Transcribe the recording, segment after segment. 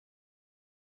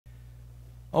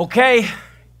Okay,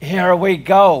 here we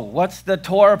go. What's the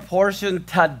Torah portion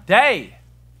today?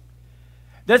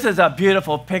 This is a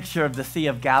beautiful picture of the Sea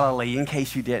of Galilee, in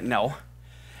case you didn't know.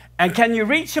 And can you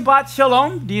read Shabbat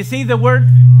Shalom? Do you see the word?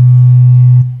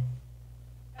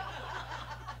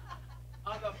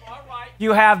 On the far right,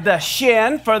 you have the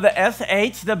shin for the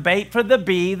SH, the bait for the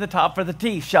B, the top for the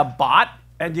T. Shabbat,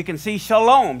 and you can see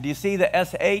Shalom. Do you see the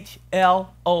SHLOM?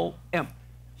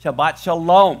 Shabbat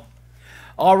Shalom.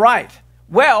 All right.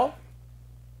 Well,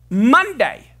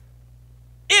 Monday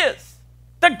is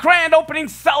the grand opening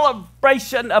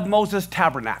celebration of Moses'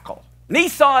 tabernacle.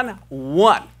 Nisan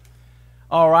 1.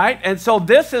 All right, and so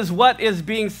this is what is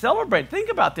being celebrated. Think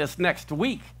about this next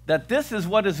week, that this is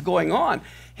what is going on.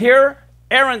 Here,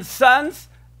 Aaron's sons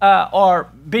are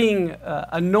being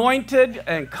anointed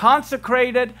and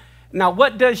consecrated. Now,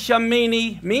 what does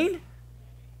Shemini mean?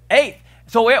 Eighth.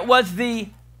 So it was the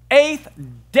 8th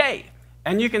day.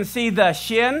 And you can see the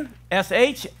shin,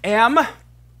 S-H-M-I-N-I,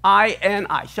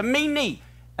 Shemini,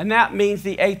 and that means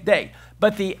the 8th day.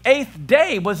 But the 8th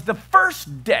day was the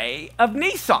first day of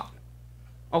Nisan.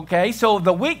 Okay, so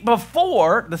the week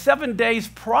before, the 7 days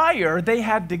prior, they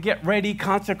had to get ready,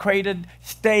 consecrated,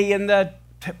 stay in the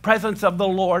presence of the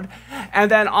Lord. And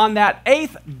then on that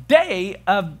 8th day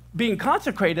of being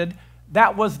consecrated,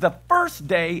 that was the first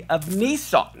day of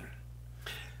Nisan.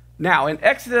 Now, in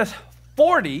Exodus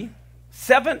 40,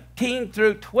 17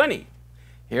 through 20.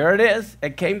 Here it is.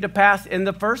 It came to pass in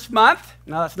the first month.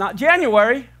 Now, that's not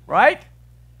January, right?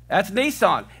 That's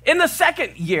Nisan. In the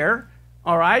second year,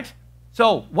 all right?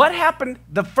 So what happened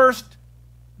the first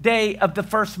day of the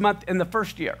first month in the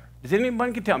first year? Does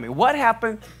anyone can tell me? What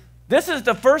happened? This is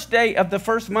the first day of the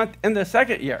first month in the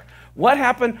second year. What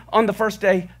happened on the first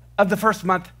day of the first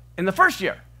month in the first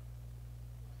year?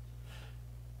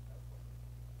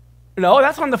 No,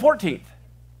 that's on the 14th.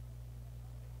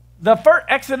 The first,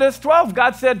 Exodus 12,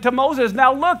 God said to Moses,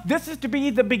 now look, this is to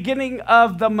be the beginning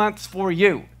of the months for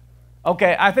you.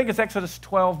 Okay, I think it's Exodus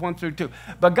 12, 1 through 2.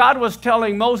 But God was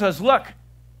telling Moses, look,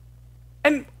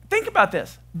 and think about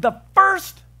this. The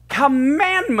first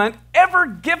commandment ever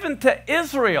given to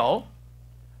Israel,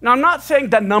 now I'm not saying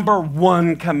the number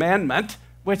 1 commandment,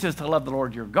 which is to love the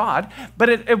Lord your God, but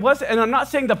it was, and I'm not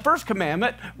saying the first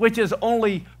commandment, which is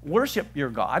only worship your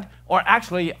God, or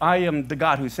actually, I am the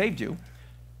God who saved you.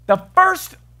 The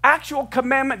first actual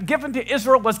commandment given to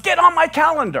Israel was get on my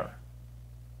calendar.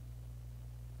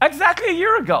 Exactly a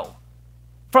year ago.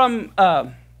 From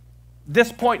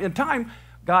this point in time,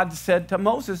 God said to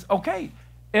Moses, okay,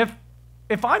 if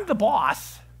I'm the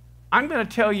boss, I'm going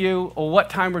to tell you what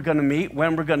time we're going to meet,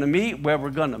 when we're going to meet, where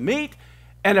we're going to meet.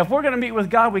 And if we're going to meet with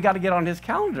God, we got to get on his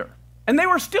calendar. And they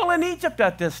were still in Egypt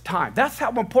at this time. That's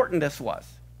how important this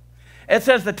was. It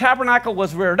says the tabernacle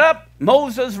was reared up.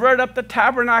 Moses reared up the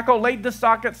tabernacle, laid the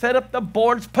socket, set up the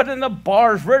boards, put in the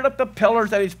bars, reared up the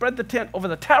pillars, and he spread the tent over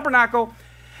the tabernacle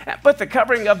and put the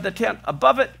covering of the tent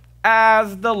above it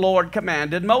as the Lord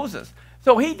commanded Moses.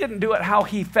 So he didn't do it how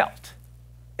he felt.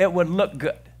 It would look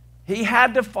good. He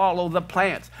had to follow the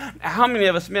plans. How many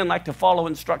of us men like to follow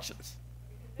instructions?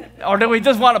 Or do we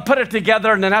just want to put it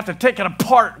together and then have to take it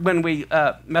apart when we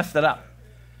messed it up?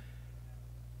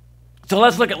 So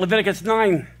let's look at Leviticus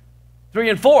 9, 3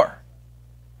 and 4.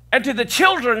 And to the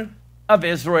children of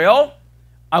Israel,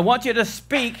 I want you to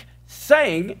speak,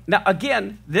 saying, now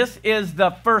again, this is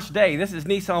the first day. This is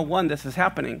Nisan 1, this is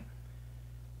happening.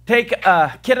 Take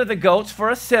a kid of the goats for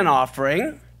a sin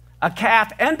offering, a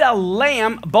calf and a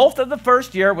lamb, both of the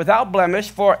first year without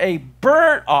blemish, for a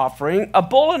burnt offering, a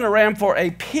bull and a ram for a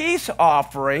peace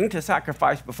offering to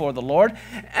sacrifice before the Lord,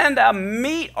 and a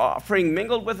meat offering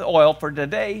mingled with oil, for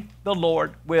today the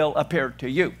Lord will appear to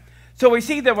you. So we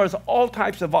see there was all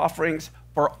types of offerings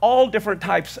for all different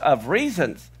types of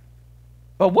reasons.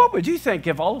 But what would you think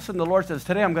if all of a sudden the Lord says,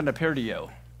 today I'm going to appear to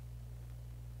you?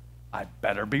 I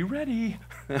better be ready.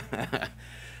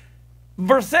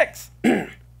 Verse 6.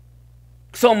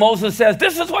 So Moses says,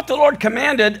 this is what the Lord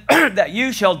commanded that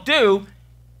you shall do,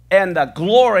 and the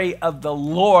glory of the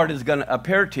Lord is going to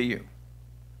appear to you.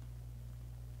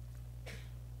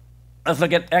 Let's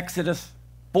look at Exodus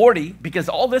 40, because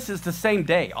all this is the same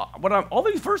day. All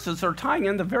these verses are tying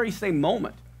in the very same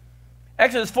moment.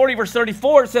 Exodus 40, verse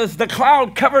 34 says, the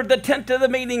cloud covered the tent of the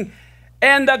meeting,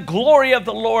 and the glory of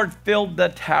the Lord filled the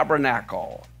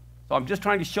tabernacle. So I'm just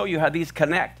trying to show you how these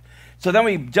connect. So then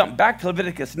we jump back to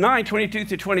Leviticus 9, 22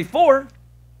 through 24.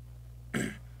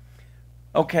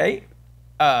 Okay.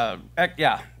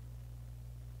 Yeah.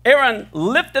 Aaron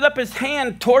lifted up his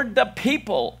hand toward the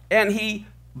people, and he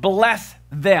blessed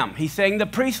them. He's saying the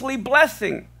priestly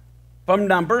blessing from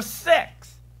number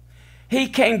 6. He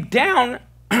came down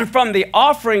from the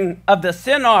offering of the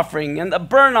sin offering and the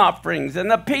burnt offerings and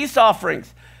the peace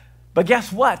offerings. But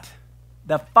guess what?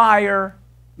 The fire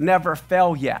never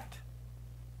fell yet.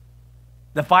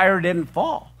 The fire didn't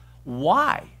fall.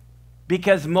 Why?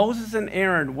 Because Moses and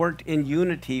Aaron weren't in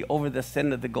unity over the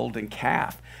sin of the golden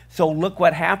calf. So look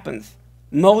what happens.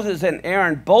 Moses and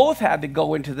Aaron both had to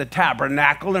go into the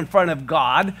tabernacle in front of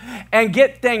God and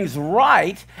get things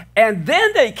right. And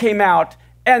then they came out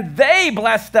and they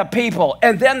blessed the people.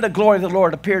 And then the glory of the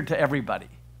Lord appeared to everybody.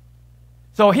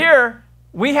 So here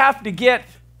we have to get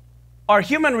our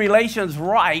human relations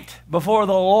right before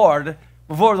the Lord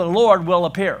will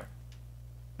appear.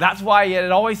 That's why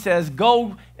it always says,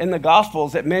 go in the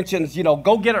Gospels, it mentions,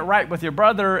 go get it right with your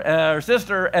brother or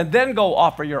sister, and then go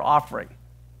offer your offering.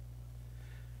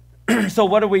 So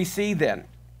what do we see then?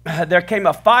 There came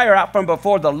a fire out from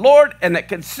before the Lord, and it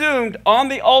consumed on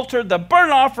the altar the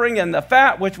burnt offering and the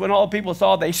fat, which when all the people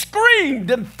saw, they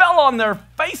screamed and fell on their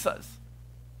faces.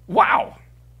 Wow.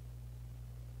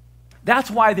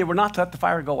 That's why they were not to let the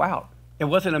fire go out. It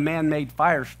wasn't a man-made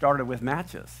fire started with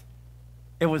matches.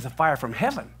 It was a fire from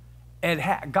heaven.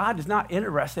 God is not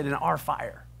interested in our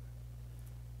fire.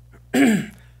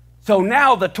 So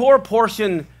now the Torah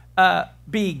portion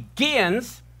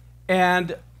begins,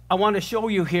 and I want to show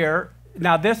you here.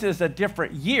 Now this is a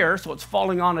different year, so it's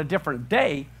falling on a different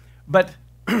day, but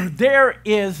there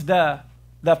is the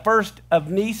first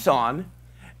of Nisan,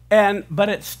 but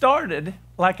it started,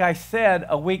 like I said,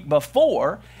 a week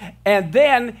before, and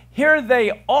then here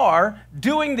they are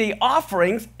doing the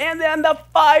offerings, and then the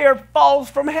fire falls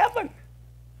from heaven.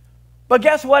 But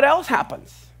guess what else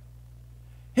happens?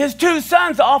 His two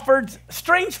sons offered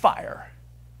strange fire,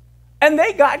 and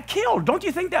they got killed. Don't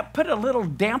you think that put a little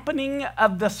dampening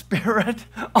of the spirit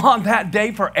on that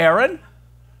day for Aaron?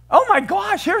 Oh my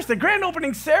gosh, here's the grand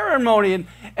opening ceremony.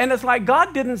 And it's like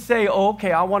God didn't say, oh,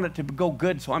 okay, I want it to go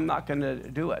good, so I'm not going to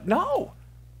do it. No.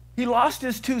 He lost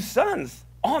his two sons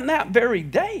on that very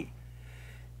day.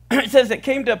 It says it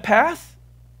came to pass,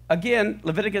 again,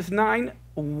 Leviticus 9,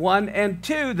 1 and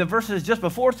 2, the verses just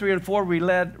before 3 and 4 we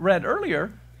read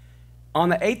earlier. On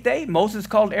the 8th day, Moses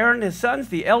called Aaron and his sons,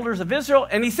 the elders of Israel,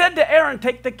 and he said to Aaron,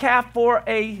 take the calf for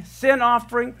a sin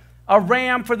offering, a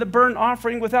ram for the burnt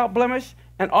offering without blemish,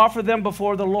 and offer them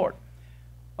before the Lord.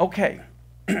 Okay,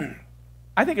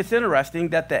 I think it's interesting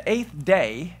that the 8th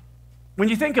day, when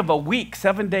you think of a week,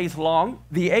 7 days long,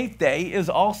 the 8th day is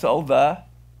also the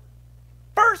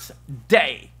first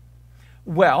day.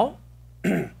 Well,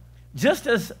 just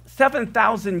as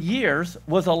 7,000 years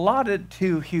was allotted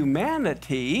to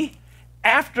humanity,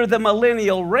 after the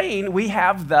millennial reign, we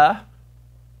have the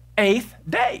 8th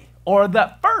day, or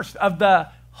the first of the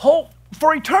whole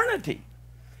for eternity.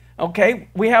 Okay,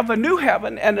 we have a new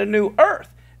heaven and a new earth.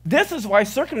 This is why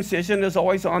circumcision is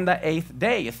always on the 8th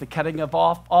day. It's the cutting of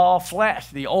off all flesh,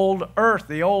 the old earth,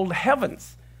 the old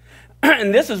heavens.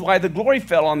 And this is why the glory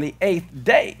fell on the 8th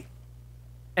day.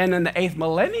 And in the 8th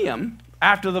millennium,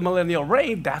 after the millennial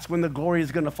reign, that's when the glory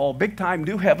is going to fall big time,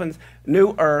 new heavens,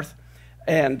 new earth.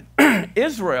 And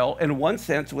Israel, in one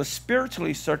sense, was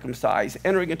spiritually circumcised,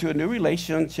 entering into a new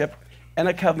relationship and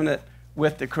a covenant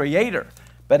with the Creator.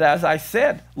 But as I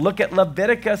said, look at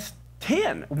Leviticus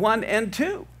 10, 1 and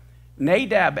 2.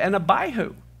 Nadab and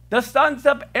Abihu, the sons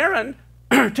of Aaron,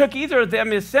 took either of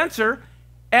them his censer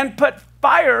and put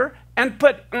fire and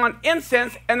put on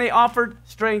incense, and they offered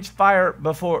strange fire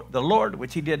before the Lord,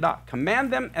 which he did not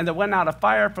command them. And there went out a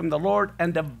fire from the Lord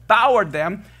and devoured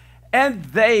them, and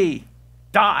they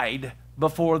died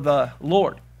before the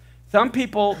Lord. Some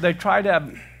people, they try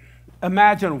to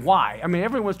imagine why. I mean,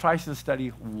 everyone tries to study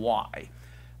why.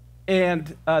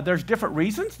 And there's different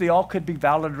reasons. They all could be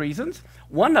valid reasons.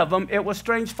 One of them, it was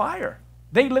strange fire.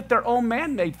 They lit their own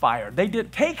man-made fire. They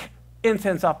didn't take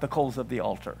incense off the coals of the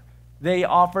altar. They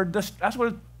offered this. That's what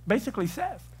it basically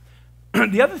says.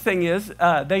 The other thing is,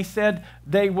 they said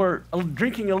they were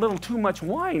drinking a little too much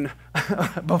wine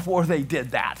before they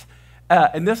did that.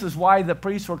 And this is why the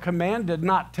priests were commanded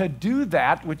not to do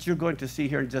that, which you're going to see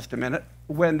here in just a minute,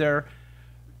 when they're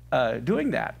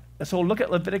doing that. So look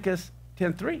at Leviticus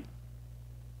 10:3.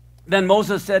 Then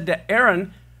Moses said to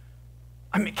Aaron,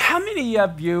 I mean, how many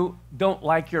of you don't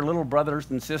like your little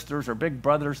brothers and sisters or big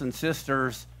brothers and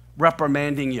sisters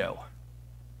reprimanding you?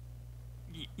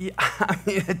 I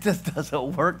mean, it just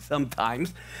doesn't work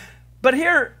sometimes. But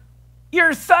here,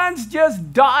 your sons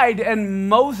just died, and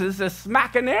Moses is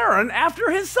smacking Aaron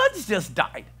after his sons just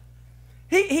died.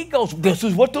 He goes, this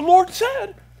is what the Lord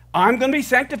said. I'm going to be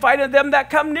sanctified in them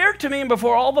that come near to me, and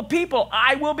before all the people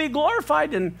I will be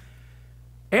glorified. And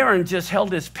Aaron just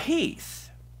held his peace.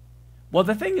 Well,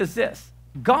 the thing is this.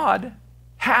 God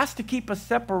has to keep a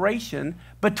separation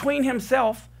between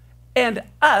himself and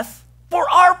us for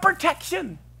our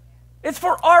protection. It's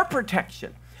for our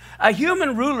protection. A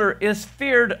human ruler is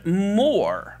feared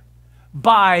more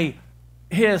by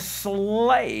his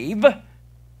slave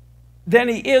than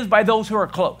he is by those who are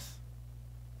close.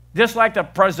 Just like the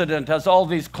president has all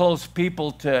these close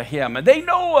people to him, and they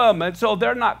know him, and so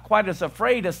they're not quite as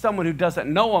afraid as someone who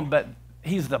doesn't know him, but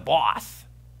he's the boss.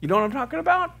 You know what I'm talking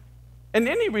about? In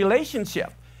any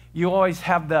relationship, you always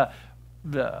have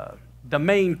the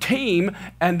main team,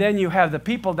 and then you have the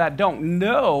people that don't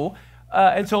know,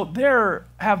 and so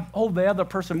hold the other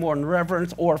person more in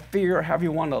reverence or fear, however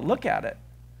you want to look at it.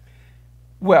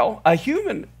 Well, a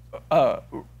human, let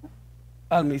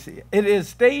me see. It is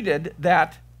stated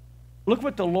that, look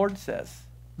what the Lord says.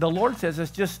 The Lord says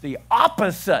it's just the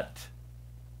opposite.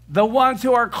 The ones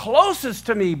who are closest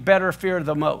to me better fear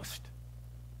the most.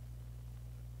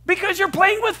 Because you're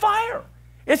playing with fire.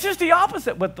 It's just the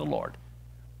opposite with the Lord.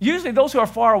 Usually those who are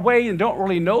far away and don't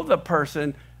really know the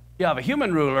person, you have a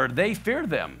human ruler, they fear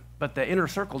them, but the inner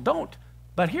circle don't.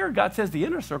 But here God says the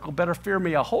inner circle better fear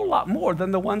me a whole lot more than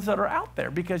the ones that are out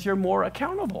there because you're more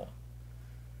accountable.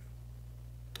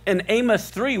 In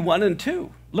Amos 3, 1 and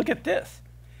 2, look at this.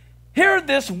 Hear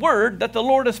this word that the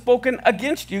Lord has spoken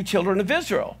against you, children of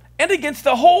Israel, and against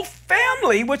the whole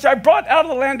family which I brought out of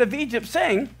the land of Egypt,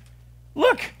 saying,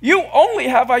 look, you only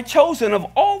have I chosen of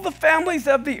all the families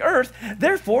of the earth,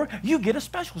 therefore you get a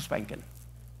special spanking.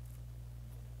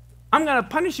 I'm going to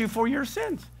punish you for your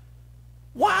sins.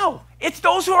 Wow, it's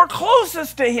those who are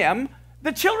closest to him,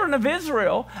 the children of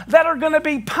Israel, that are going to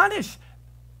be punished.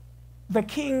 The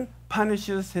king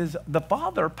punishes the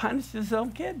father punishes his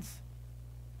own kids.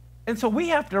 And so we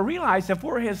have to realize if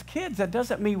we're his kids, that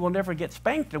doesn't mean we'll never get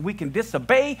spanked and we can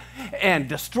disobey and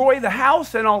destroy the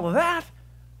house and all of that.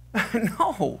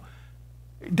 No.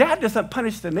 Dad doesn't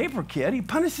punish the neighbor kid, he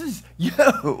punishes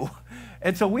you.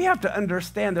 And so we have to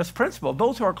understand this principle.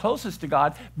 Those who are closest to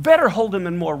God better hold him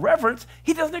in more reverence.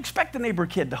 He doesn't expect the neighbor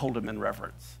kid to hold him in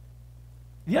reverence.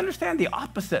 You understand the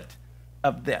opposite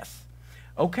of this?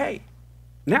 Okay.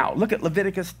 Now, look at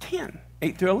Leviticus 10,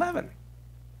 8 through 11.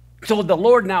 So the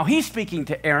Lord now, he's speaking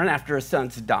to Aaron after his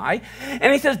sons die,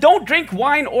 and he says, don't drink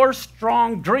wine or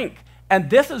strong drink. And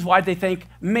this is why they think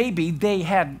maybe they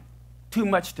had too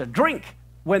much to drink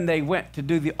when they went to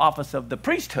do the office of the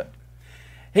priesthood.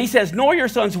 He says, nor your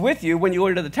sons with you when you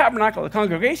enter the tabernacle of the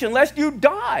congregation, lest you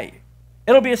die.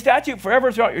 It'll be a statute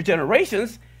forever throughout your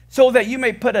generations, so that you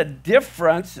may put a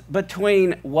difference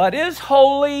between what is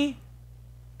holy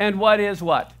and what is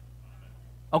what?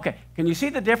 Okay, can you see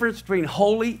the difference between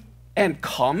holy and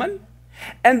common?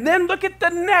 And then look at the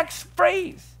next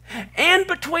phrase. And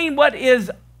between what is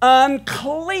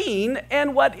unclean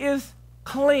and what is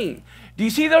clean. Do you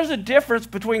see there's a difference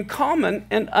between common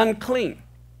and unclean?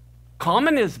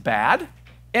 Common is bad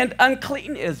and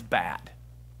unclean is bad.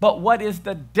 But what is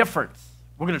the difference?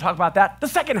 We're going to talk about that the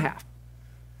second half.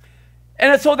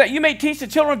 And it's so that you may teach the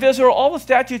children of Israel all the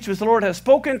statutes which the Lord has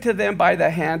spoken to them by the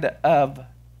hand of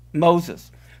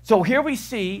Moses. So here we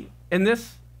see in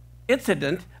this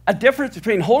incident a difference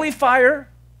between holy fire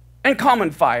and common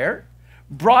fire,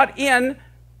 brought in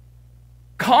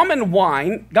common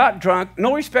wine, got drunk,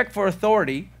 no respect for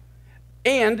authority,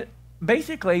 and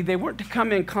basically they weren't to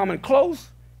come in common clothes.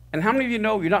 And how many of you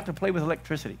know you're not to play with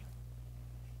electricity?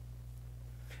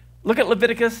 Look at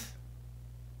Leviticus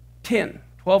 10,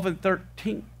 12 and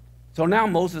 13. So now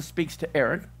Moses speaks to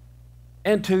Aaron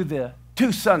and to the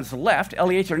two sons left,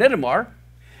 Eleazar and Ithamar.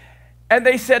 And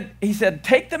he said,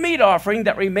 take the meat offering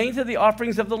that remains of the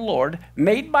offerings of the Lord,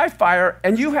 made by fire,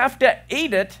 and you have to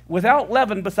eat it without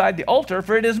leaven beside the altar,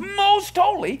 for it is most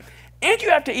holy, and you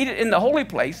have to eat it in the holy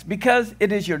place, because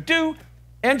it is your due,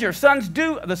 and your sons'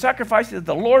 due of the sacrifices of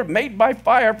the Lord made by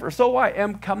fire, for so I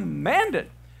am commanded.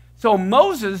 So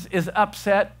Moses is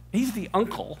upset. He's the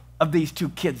uncle of these two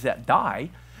kids that die,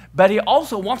 but he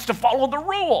also wants to follow the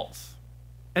rules.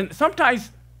 And sometimes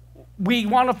we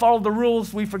want to follow the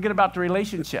rules, we forget about the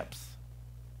relationships.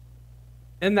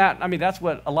 And that's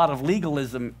what a lot of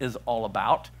legalism is all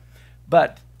about.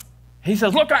 But he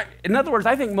says, look, in other words,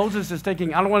 I think Moses is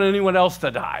thinking, I don't want anyone else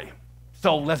to die,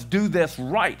 so let's do this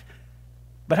right.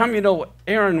 But how many of you know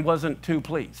Aaron wasn't too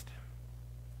pleased?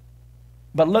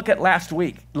 But look at last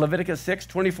week, Leviticus 6,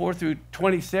 24 through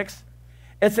 26.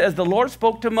 It says, the Lord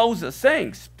spoke to Moses,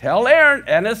 saying, tell Aaron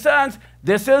and his sons,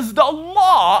 this is the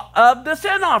law of the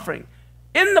sin offering.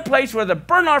 In the place where the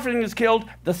burnt offering is killed,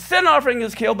 the sin offering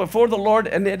is killed before the Lord,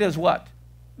 and it is what?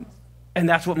 And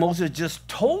that's what Moses just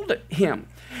told him.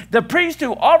 The priest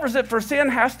who offers it for sin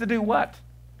has to do what?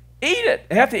 eat it.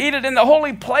 They have to eat it in the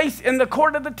holy place in the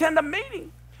court of the tent of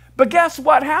meeting. But guess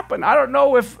what happened? I don't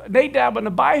know if Nadab and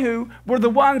Abihu were the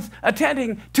ones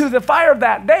attending to the fire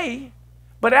that day,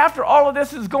 but after all of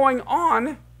this is going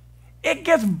on, it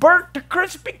gets burnt to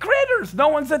crispy critters. No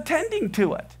one's attending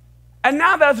to it. And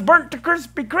now that it's burnt to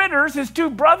crispy critters, his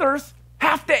two brothers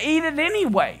have to eat it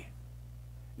anyway.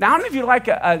 Now, how many of you like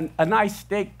a nice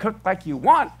steak cooked like you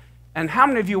want? And how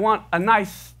many of you want a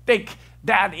nice steak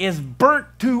that is burnt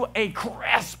to a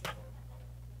crisp?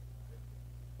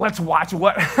 Let's watch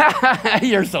what.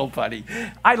 You're so funny.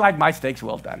 I like my steaks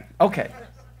well done. Okay.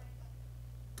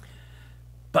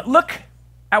 But look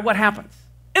at what happens.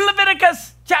 In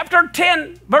Leviticus chapter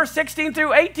 10, verse 16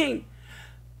 through 18,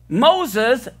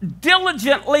 Moses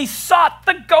diligently sought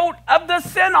the goat of the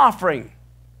sin offering.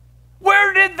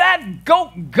 Where did that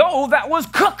goat go that was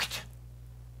cooked?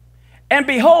 And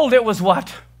behold, it was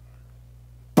what?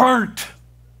 Burnt.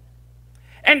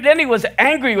 And then he was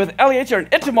angry with Eleazar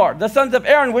and Ithamar, the sons of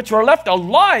Aaron, which were left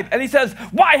alive. And he says,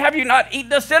 why have you not eaten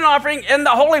the sin offering in the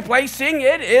holy place, seeing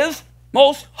it is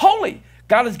most holy?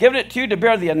 God has given it to you to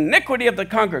bear the iniquity of the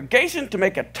congregation, to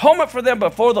make atonement for them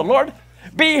before the Lord.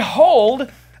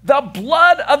 Behold, the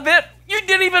blood of it, you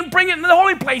didn't even bring it in the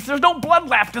holy place. There's no blood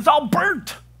left. It's all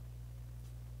burnt.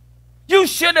 You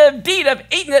should indeed have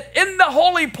eaten it in the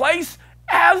holy place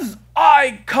as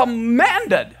I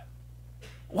commanded.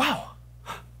 Wow.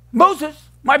 Moses,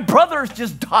 my brothers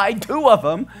just died, two of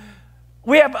them.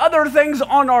 We have other things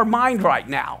on our mind right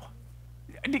now.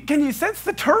 Can you sense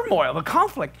the turmoil, the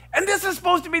conflict? And this is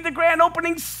supposed to be the grand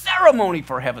opening ceremony,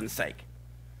 for heaven's sake.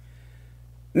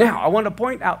 Now, I want to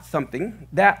point out something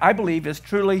that I believe is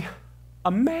truly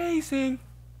amazing.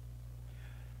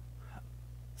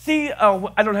 See,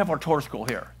 I don't have our Torah scroll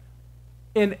here.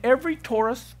 In every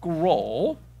Torah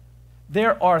scroll,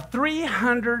 there are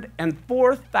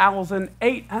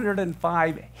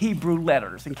 304,805 Hebrew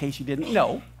letters, in case you didn't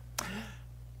know.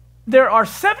 There are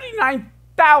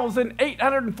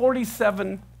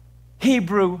 79,847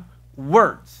 Hebrew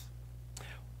words.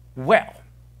 Well,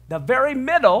 the very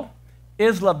middle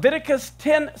is Leviticus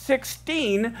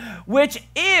 10:16, which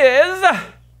is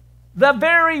the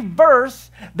very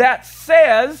verse that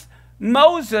says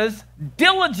Moses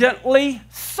diligently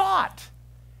sought.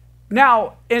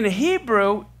 Now, in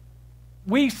Hebrew,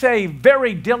 we say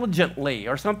very diligently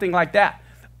or something like that,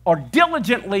 or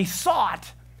diligently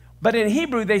sought. But in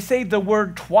Hebrew, they say the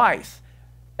word twice.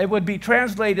 It would be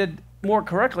translated more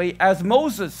correctly as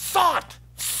Moses sought.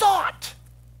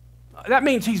 That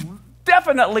means he's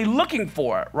definitely looking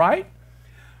for it, right?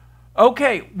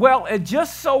 Okay, well, it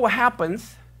just so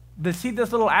happens, to see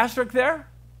this little asterisk there?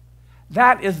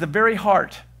 That is the very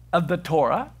heart of the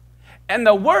Torah. And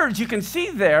the words you can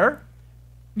see there,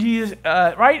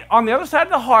 right on the other side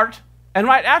of the heart, and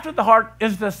right after the heart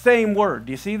is the same word.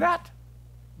 Do you see that?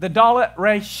 The Dalet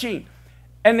Resh Shin.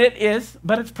 And it is,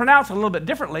 but it's pronounced a little bit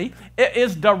differently. It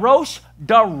is Darosh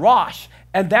Darash,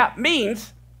 and that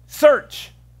means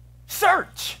search.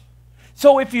 Search.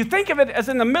 So if you think of it as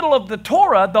in the middle of the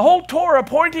Torah, the whole Torah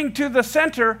pointing to the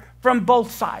center from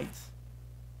both sides.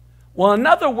 Well,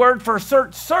 another word for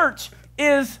search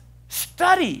is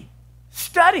study.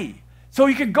 Study. So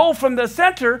you could go from the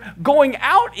center going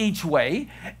out each way,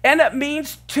 and it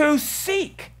means to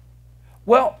seek.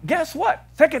 Well, guess what?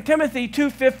 2 Timothy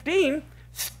 2:15,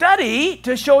 study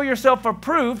to show yourself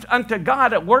approved unto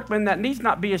God, a workman that needs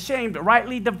not be ashamed,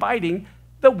 rightly dividing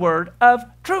the word of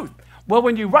truth. Well,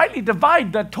 when you rightly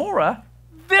divide the Torah,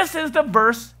 this is the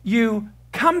verse you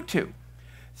come to.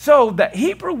 So the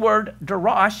Hebrew word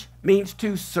darash means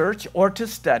to search or to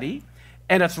study,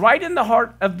 and it's right in the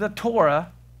heart of the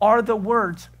Torah are the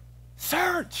words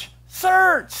search,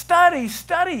 search, study,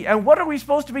 study. And what are we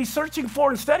supposed to be searching for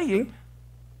and studying?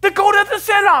 The goat of the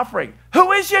sin offering,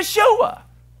 who is Yeshua.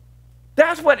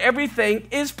 That's what everything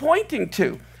is pointing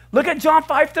to. Look at John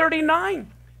 5:39.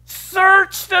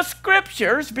 Search the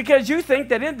scriptures because you think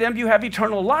that in them you have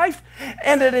eternal life,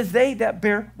 and it is they that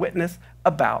bear witness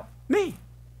about me.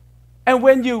 And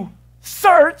when you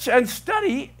search and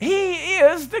study, he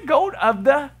is the goat of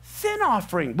the sin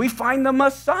offering. We find the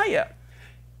Messiah.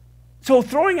 So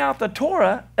throwing out the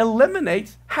Torah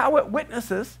eliminates how it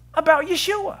witnesses about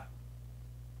Yeshua,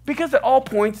 because it all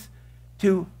points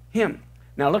to him.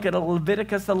 Now look at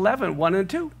Leviticus 11:1 and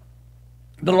 2.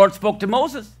 The Lord spoke to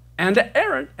Moses and to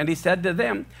Aaron, and he said to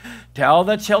them, tell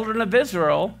the children of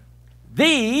Israel,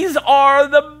 these are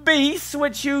the beasts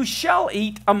which you shall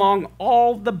eat among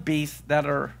all the beasts that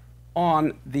are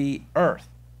on the earth.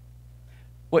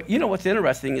 Well, you know what's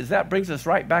interesting is that brings us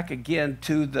right back again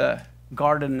to the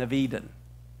Garden of Eden.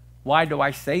 Why do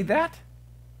I say that?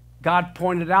 God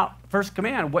pointed out, first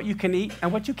command, what you can eat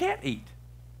and what you can't eat.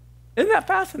 Isn't that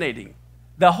fascinating?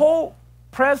 The whole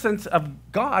presence of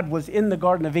God was in the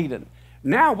Garden of Eden.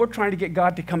 Now we're trying to get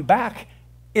God to come back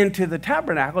into the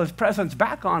tabernacle, his presence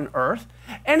back on earth.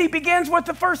 And he begins with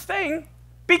the first thing,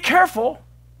 be careful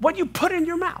what you put in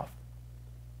your mouth.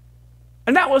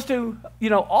 And that was to,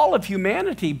 all of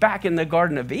humanity back in the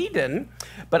Garden of Eden.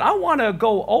 But I want to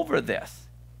go over this.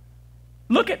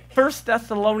 Look at 1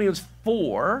 Thessalonians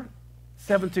 4,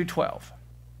 7 through 12.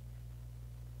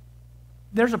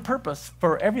 There's a purpose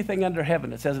for everything under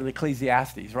heaven, it says in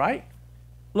Ecclesiastes, right?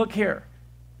 Look here.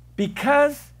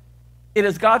 Because it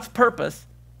is God's purpose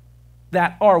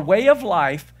that our way of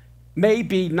life may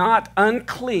be not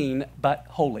unclean, but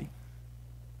holy.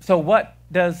 So what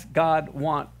does God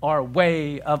want our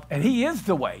way of, and he is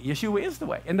the way, Yeshua is the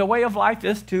way. And the way of life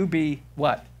is to be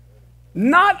what?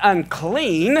 Not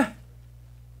unclean,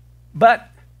 but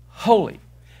holy.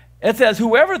 It says,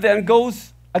 whoever then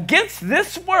goes against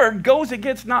this word goes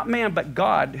against not man, but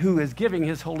God, who is giving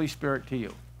his Holy Spirit to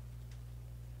you.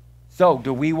 So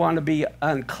do we want to be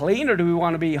unclean or do we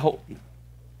want to be holy?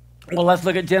 Well, let's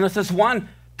look at Genesis 1,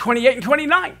 28 and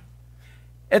 29.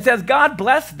 It says, God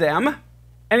blessed them,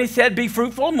 and he said, be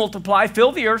fruitful, multiply,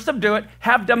 fill the earth, subdue it,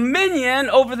 have dominion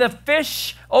over the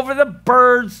fish, over the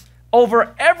birds,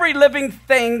 over every living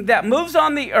thing that moves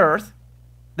on the earth.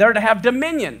 They're to have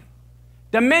dominion.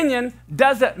 Dominion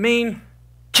doesn't mean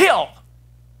kill.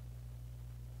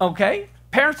 Okay?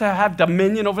 Parents have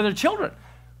dominion over their children.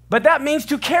 But that means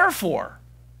to care for.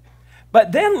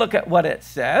 But then look at what it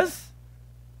says.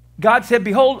 God said,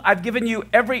 behold, I've given you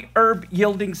every herb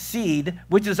yielding seed,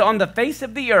 which is on the face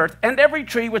of the earth, and every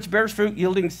tree which bears fruit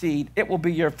yielding seed, it will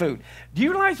be your food. Do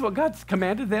you realize what God's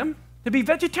commanded them? To be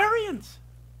vegetarians.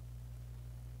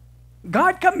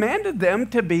 God commanded them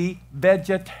to be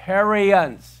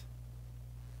vegetarians.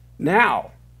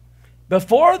 Now,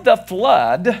 before the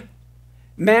flood,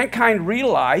 mankind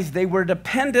realized they were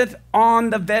dependent on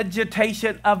the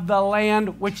vegetation of the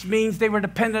land, which means they were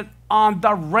dependent on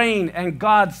the rain and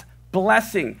God's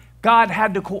blessing. God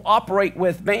had to cooperate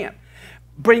with man,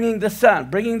 bringing the sun,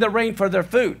 bringing the rain for their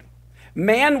food.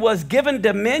 Man was given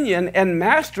dominion and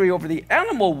mastery over the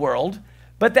animal world,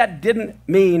 but that didn't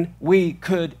mean we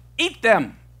could eat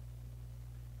them.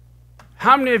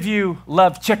 How many of you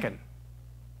love chicken?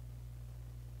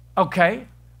 Okay.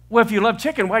 Well, if you love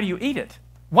chicken, why do you eat it?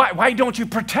 Why don't you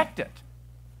protect it?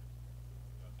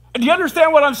 Do you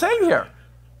understand what I'm saying here?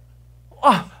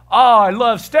 Oh, I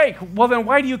love steak. Well, then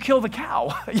why do you kill the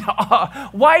cow?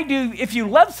 If you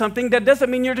love something, that doesn't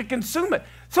mean you're to consume it.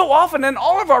 So often in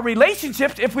all of our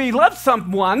relationships, if we love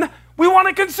someone, we want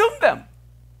to consume them.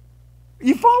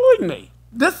 You following me?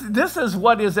 This is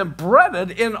what is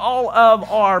embedded in all of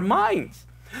our minds.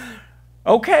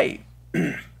 Okay.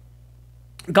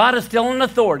 God is still in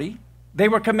authority. They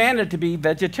were commanded to be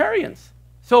vegetarians.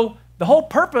 So the whole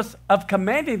purpose of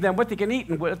commanding them what they can eat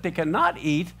and what they cannot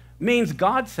eat means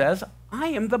God says, I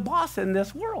am the boss in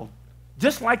this world.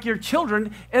 Just like your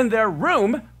children in their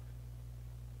room.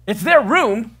 It's their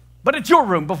room, but it's your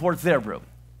room before it's their room.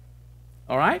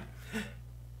 All right?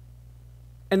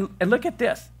 And look at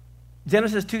this.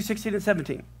 Genesis 2, 16 and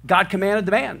 17. God commanded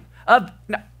the man.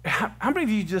 Now, how many of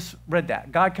you just read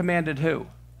that? God commanded who?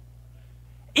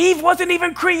 Eve wasn't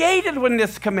even created when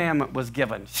this commandment was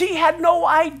given. She had no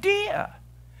idea.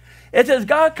 It says,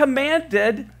 God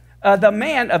commanded the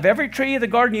man, of every tree of the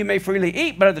garden you may freely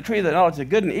eat, but of the tree of the knowledge of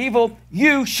good and evil,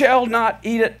 you shall not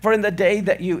eat it, for in the day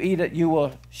that you eat it, you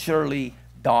will surely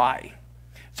die.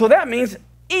 So that means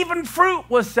even fruit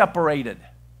was separated.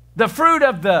 The fruit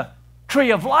of the tree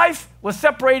of life was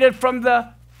separated from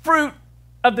the fruit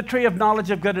of the tree of knowledge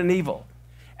of good and evil.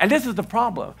 And this is the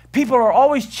problem. People are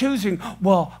always choosing,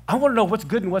 well, I want to know what's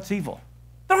good and what's evil.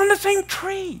 They're on the same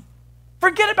tree.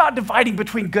 Forget about dividing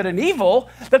between good and evil.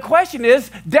 The question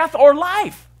is death or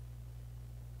life.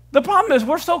 The problem is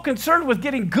we're so concerned with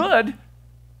getting good,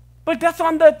 but that's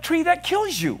on the tree that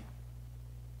kills you.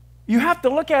 You have to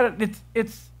look at it.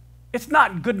 It's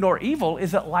not good nor evil.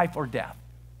 Is it life or death?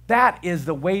 That is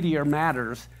the weightier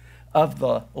matters of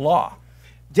the law.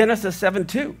 Genesis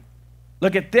 7:2.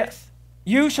 Look at this.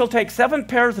 You shall take 7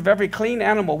 pairs of every clean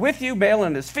animal with you, male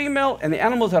and his female, and the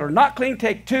animals that are not clean,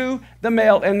 take 2, the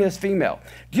male and his female.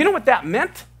 Do you know what that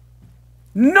meant?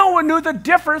 No one knew the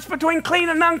difference between clean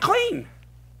and unclean.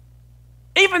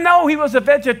 Even though he was a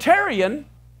vegetarian,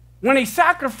 when he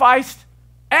sacrificed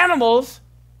animals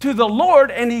to the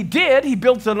Lord, and he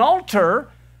built an altar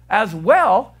as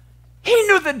well, he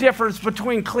knew the difference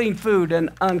between clean food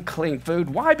and unclean food.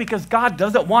 Why? Because God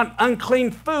doesn't want unclean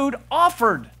food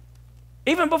offered.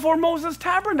 Even before Moses'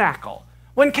 tabernacle.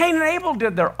 When Cain and Abel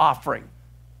did their offering.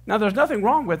 Now, there's nothing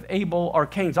wrong with Abel or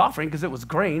Cain's offering because it was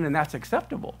grain and that's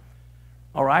acceptable.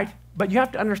 All right? But you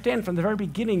have to understand from the very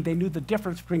beginning, they knew the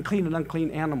difference between clean and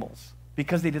unclean animals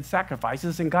because they did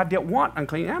sacrifices and God didn't want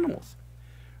unclean animals.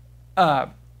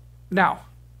 Now,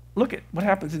 look at what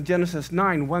happens in Genesis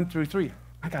 9, 1 through 3.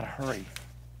 I got to hurry.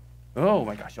 Oh,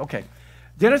 my gosh. Okay.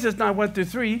 Genesis 9, 1 through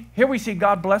 3. Here we see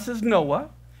God blesses Noah.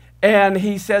 And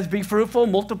he says, be fruitful,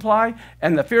 multiply,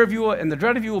 and the fear of you and the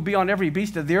dread of you will be on every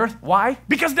beast of the earth. Why?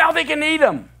 Because now they can eat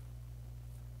them.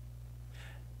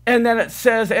 And then it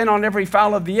says, and on every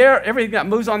fowl of the air, everything that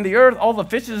moves on the earth, all the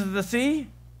fishes of the sea,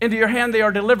 into your hand they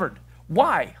are delivered.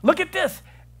 Why? Look at this.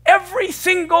 Every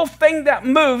single thing that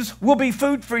moves will be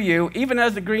food for you, even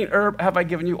as the green herb have I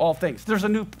given you all things. There's a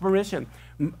new permission.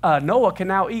 Noah can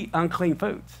now eat unclean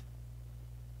foods.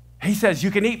 He says,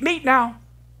 you can eat meat now.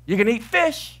 You can eat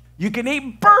fish. You can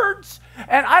eat birds,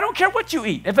 and I don't care what you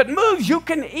eat. If it moves, you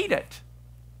can eat it.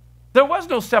 There was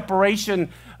no separation.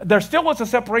 There still was a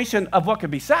separation of what could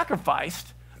be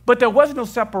sacrificed, but there was no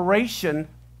separation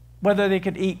whether they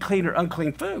could eat clean or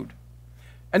unclean food.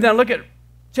 And then look at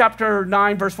chapter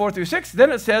 9, verse 4 through 6.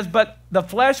 Then it says, but the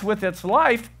flesh with its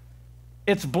life,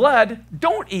 its blood,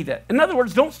 don't eat it. In other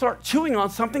words, don't start chewing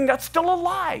on something that's still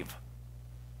alive.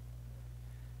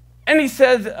 And he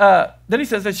says, then he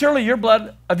says, that surely your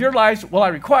blood of your lives will I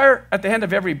require, at the hand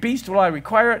of every beast will I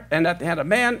require it, and at the hand of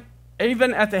man,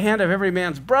 even at the hand of every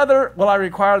man's brother will I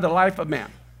require the life of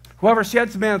man. Whoever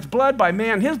sheds man's blood, by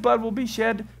man his blood will be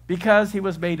shed, because he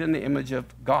was made in the image of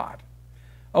God.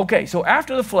 Okay, so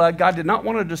after the flood, God did not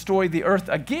want to destroy the earth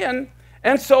again,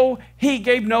 and so he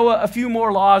gave Noah a few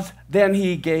more laws than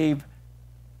he gave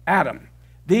Adam.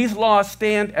 These laws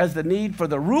stand as the need for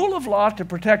the rule of law to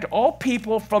protect all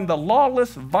people from the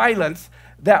lawless violence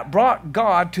that brought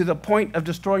God to the point of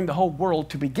destroying the whole world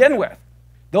to begin with.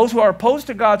 Those who are opposed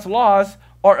to God's laws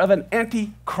are of an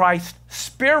antichrist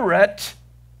spirit,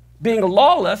 being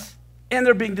lawless, and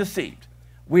they're being deceived.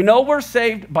 We know we're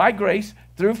saved by grace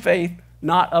through faith,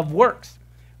 not of works.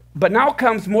 But now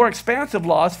comes more expansive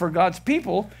laws for God's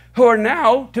people who are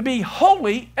now to be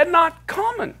holy and not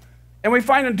common. And we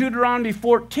find in Deuteronomy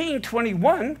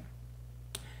 14:21,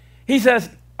 he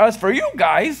says, as for you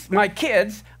guys, my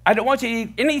kids, I don't want you to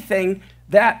eat anything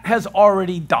that has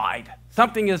already died.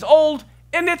 Something is old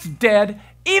and it's dead,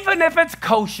 even if it's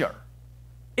kosher.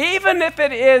 Even if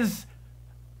it is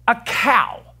a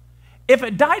cow. If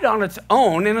it died on its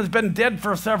own and has been dead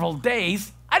for several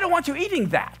days, I don't want you eating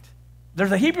that.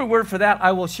 There's a Hebrew word for that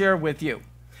I will share with you.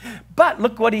 But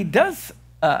look what he does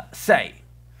say.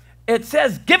 It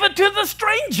says, give it to the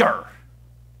stranger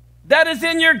that is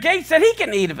in your gates that he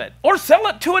can eat of it, or sell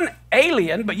it to an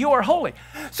alien, but you are holy.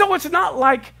 So it's not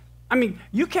like, I mean,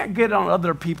 you can't get on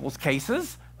other people's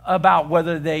cases about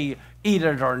whether they eat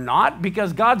it or not,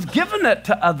 because God's given it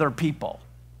to other people.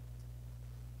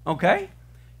 Okay?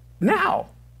 Now,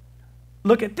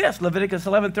 look at this, Leviticus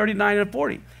 11:39 and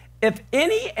 40. If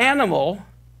any animal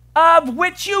of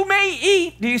which you may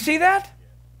eat, do you see that?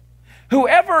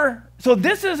 So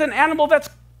this is an animal that's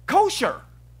kosher.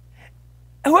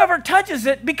 Whoever touches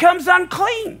it becomes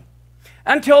unclean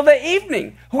until the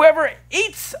evening. Whoever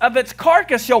eats of its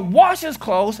carcass shall wash his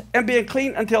clothes and be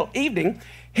unclean until evening.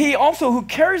 He also who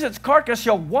carries its carcass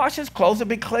shall wash his clothes and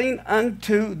be clean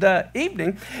unto the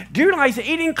evening. Do you realize that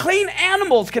eating clean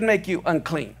animals can make you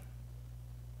unclean?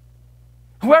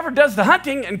 Whoever does the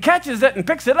hunting and catches it and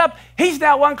picks it up, he's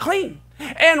now unclean.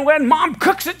 And when mom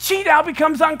cooks it, she now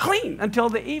becomes unclean until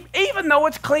the evening, even though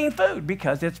it's clean food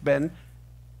because it's been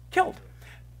killed.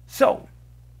 So,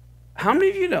 how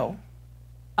many of you know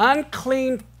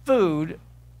unclean food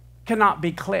cannot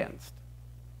be cleansed?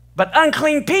 But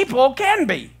unclean people can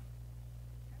be.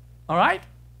 All right?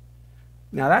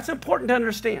 Now, that's important to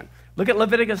understand. Look at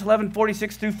Leviticus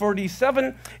 11:46 through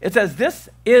 47. It says, this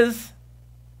is,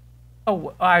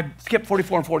 oh, I skipped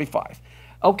 44 and 45.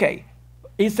 Okay.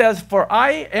 He says, for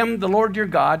I am the Lord your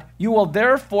God. You will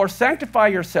therefore sanctify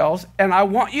yourselves, and I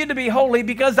want you to be holy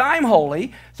because I'm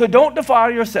holy. So don't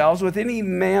defile yourselves with any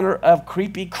manner of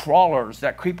creepy crawlers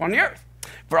that creep on the earth.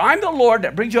 For I'm the Lord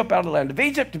that brings you up out of the land of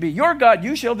Egypt to be your God.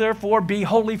 You shall therefore be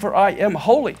holy, for I am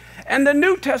holy. And the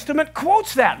New Testament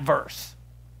quotes that verse.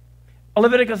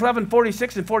 Leviticus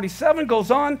 11:46 and 47 goes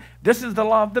on. This is the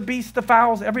law of the beasts, the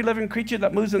fowls, every living creature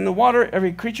that moves in the water,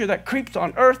 every creature that creeps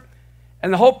on earth.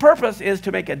 And the whole purpose is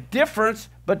to make a difference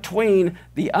between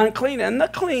the unclean and the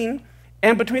clean,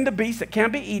 and between the beast that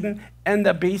can be eaten and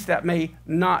the beast that may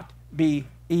not be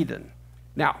eaten.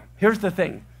 Now, here's the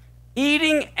thing.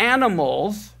 Eating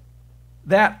animals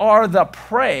that are the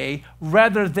prey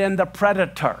rather than the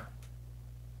predator.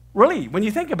 Really, when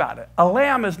you think about it, a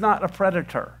lamb is not a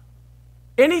predator.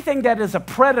 Anything that is a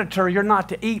predator, you're not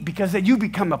to eat because then you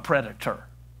become a predator.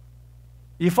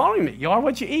 You following me? You are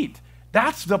what you eat.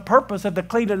 That's the purpose of the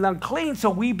clean and unclean, so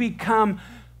we become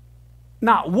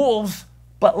not wolves,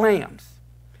 but lambs.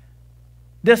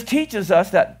 This teaches us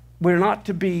that we're not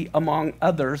to be among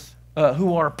others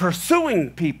who are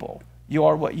pursuing people. You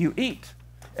are what you eat.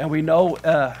 And we know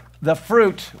the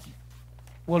fruit,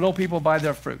 we'll know people by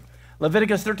their fruit.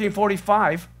 Leviticus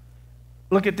 13:45,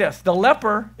 look at this. The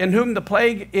leper in whom the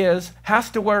plague is has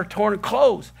to wear torn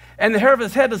clothes, and the hair of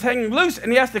his head is hanging loose,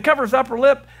 and he has to cover his upper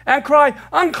lip and cry,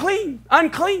 unclean,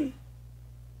 unclean.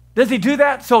 Does he do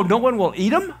that so no one will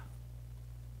eat him?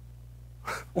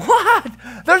 What?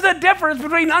 There's a difference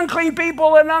between unclean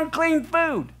people and unclean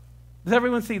food. Does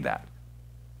everyone see that?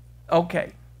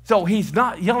 Okay. So he's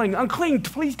not yelling, unclean,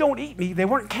 please don't eat me. They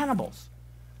weren't cannibals.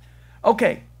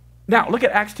 Okay. Now look at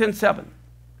Acts 10:7.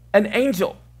 An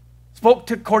angel spoke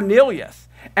to Cornelius,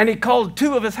 and he called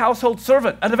 2 of his household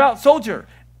servants, a devout soldier.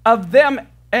 Of them,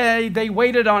 they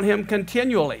waited on him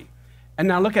continually. And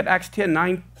now look at Acts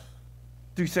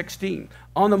 10:9-16.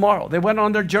 On the morrow, they went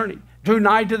on their journey, drew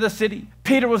nigh to the city.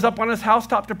 Peter was up on his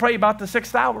housetop to pray about the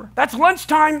 6th hour. That's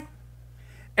lunchtime.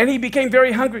 And he became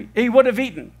very hungry. He would have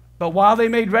eaten. But while they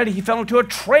made ready, he fell into a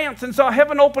trance and saw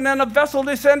heaven open and a vessel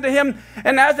descend to him.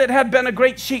 And as it had been a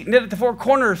great sheet knit at the 4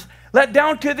 corners, let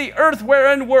down to the earth,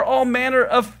 wherein were all manner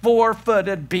of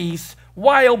 4-footed beasts,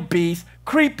 wild beasts,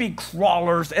 creepy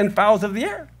crawlers, and fowls of the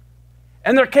air.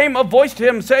 And there came a voice to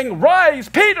him saying, rise,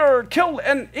 Peter, kill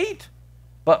and eat.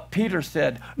 But Peter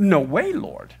said, no way,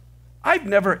 Lord. I've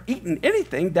never eaten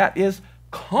anything that is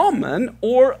common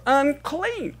or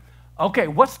unclean. Okay,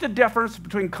 what's the difference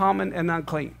between common and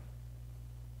unclean?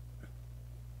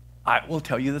 I will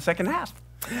tell you the second half.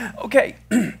 Okay,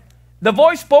 the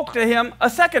voice spoke to him a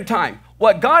second time.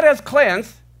 What God has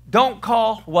cleansed, don't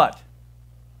call what?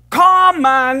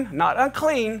 Common, not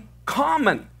unclean,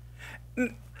 common.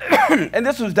 And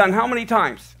this was done how many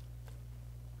times?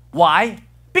 Why?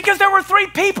 Because there were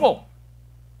 3 people.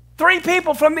 3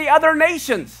 people from the other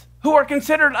nations who are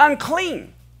considered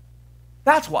unclean.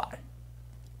 That's why.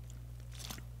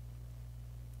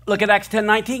 Look at Acts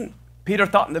 10:19. Peter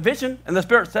thought in the vision, and the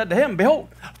Spirit said to him, behold,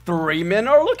 3 men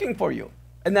are looking for you.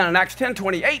 And then in Acts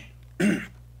 10:28,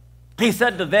 he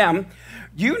said to them,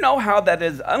 you know how that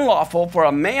is unlawful for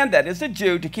a man that is a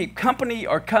Jew to keep company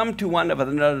or come to one of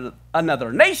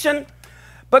another nation.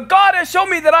 But God has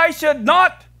shown me that I should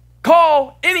not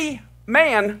call any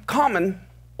man common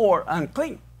or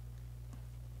unclean.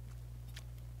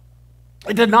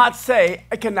 It did not say,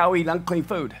 I can now eat unclean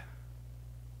food.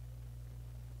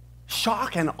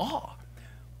 Shock and awe.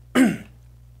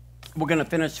 We're going to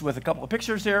finish with a couple of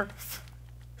pictures here.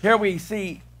 Here we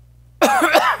see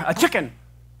a chicken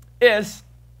is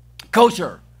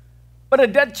kosher. But a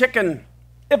dead chicken,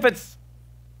 if it's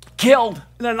killed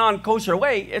in a non-kosher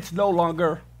way, it's no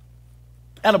longer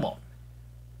edible.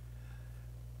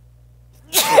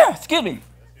 Excuse me.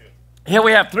 Here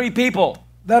we have 3 people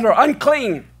that are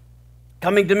unclean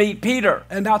coming to meet Peter.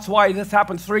 And that's why this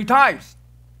happens 3 times.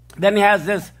 Then he has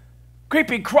this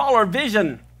creepy crawler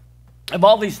vision of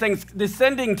all these things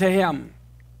descending to him.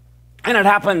 And it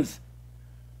happens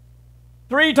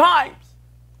 3 times.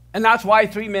 And that's why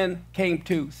 3 men came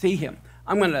to see him.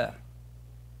 Let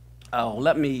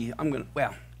me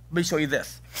show you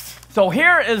this. So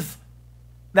here is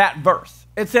that verse.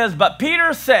 It says, but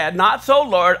Peter said, not so,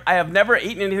 Lord, I have never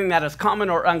eaten anything that is common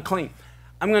or unclean.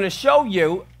 I'm going to show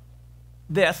you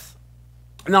this,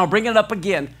 and I'll bring it up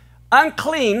again.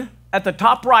 Unclean at the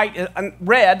top right,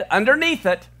 red underneath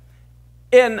it.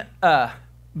 In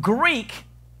Greek,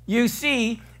 you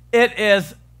see it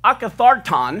is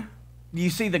akatharton. You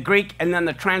see the Greek and then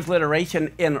the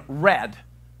transliteration in red,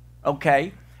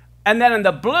 okay? And then in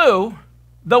the blue,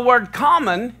 the word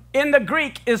common in the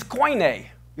Greek is koine.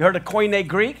 You heard of koine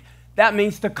Greek? That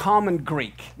means the common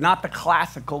Greek, not the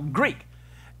classical Greek.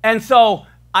 And so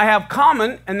I have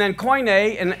common and then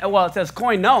koine, and well, it says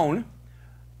koinon.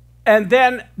 And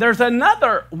then there's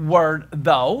another word,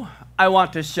 though, I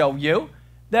want to show you,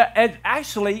 that it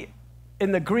actually,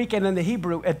 in the Greek and in the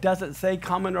Hebrew, it doesn't say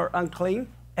common or unclean.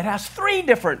 It has 3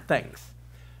 different things,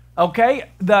 okay?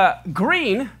 The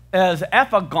green is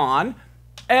ephagon,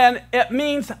 and it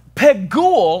means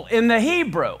pegul in the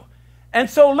Hebrew. And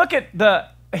so look at the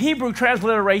Hebrew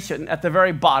transliteration at the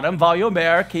very bottom,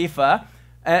 Vayomer Kifa.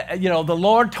 The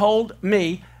Lord told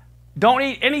me, don't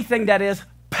eat anything that is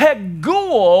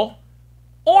pegul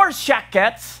or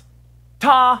sheketz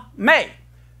ta me.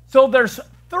 So there's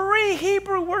 3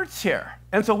 Hebrew words here.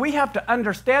 And so we have to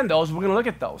understand those. We're going to look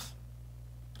at those.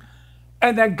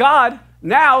 And then God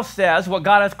now says what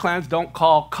God has cleansed, don't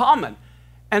call common.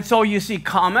 And so you see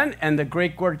common and the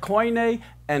Greek word koine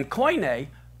and koine,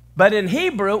 but in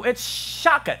Hebrew it's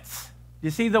shakets. You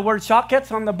see the word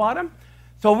shakets on the bottom?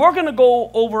 So we're going to go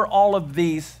over all of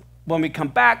these when we come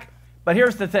back, but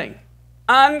here's the thing.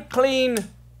 Unclean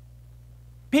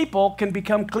people can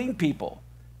become clean people.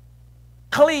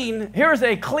 Clean, here's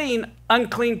a clean,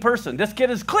 unclean person. This kid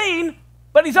is clean,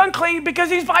 but he's unclean because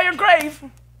he's by a grave.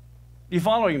 You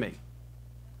following me?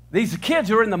 These kids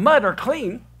who are in the mud are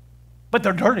clean, but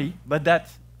they're dirty, but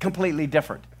that's completely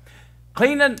different.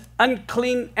 Clean and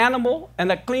unclean animal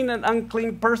and a clean and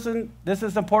unclean person, this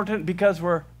is important because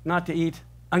we're not to eat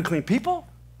unclean people?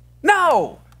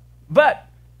 No, but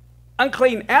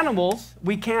unclean animals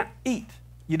we can't eat.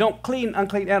 You don't clean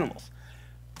unclean animals.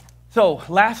 So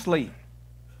lastly,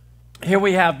 here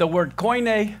we have the word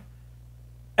koine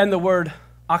and the word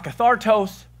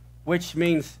akathartos, which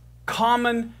means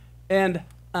common and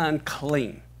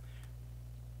unclean.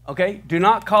 Okay? Do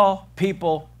not call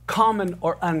people common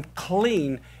or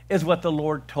unclean is what the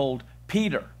Lord told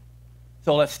Peter.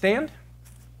 So let's stand.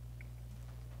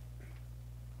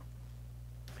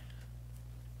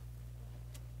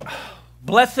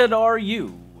 Blessed are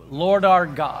you, Lord our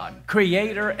God,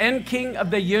 creator and king of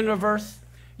the universe.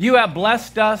 You have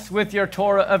blessed us with your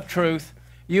Torah of truth.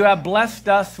 You have blessed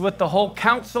us with the whole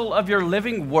counsel of your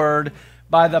living word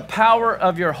by the power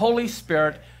of your Holy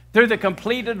Spirit through the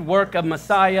completed work of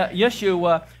Messiah,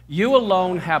 Yeshua. You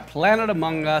alone have planted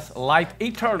among us life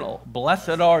eternal.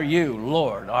 Blessed are you,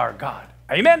 Lord our God.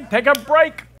 Amen. Take a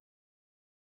break.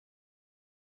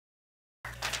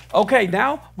 Okay,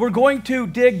 now we're going to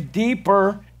dig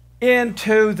deeper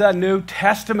into the New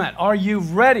Testament. Are you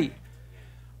ready?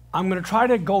 I'm going to try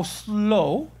to go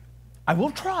slow. I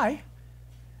will try.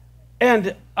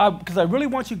 And because I really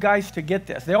want you guys to get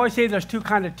this. They always say there's two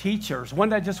kinds of teachers. One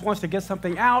that just wants to get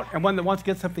something out and one that wants to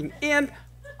get something in.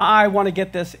 I want to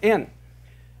get this in.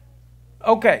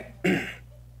 Okay.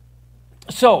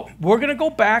 So we're going to go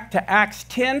back to Acts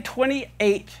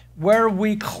 10:28 where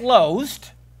we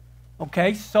closed.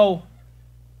 Okay, so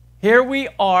here we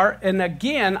are. And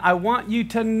again, I want you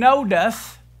to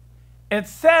notice it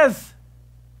says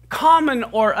common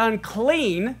or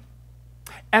unclean.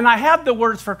 And I have the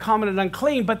words for common and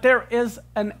unclean, but there is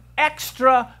an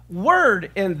extra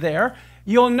word in there.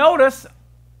 You'll notice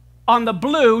on the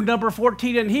blue, number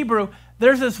 14 in Hebrew,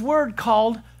 there's this word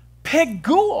called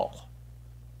pigul.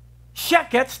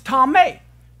 Sheketz tameh.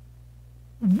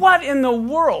 What in the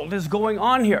world is going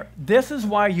on here? This is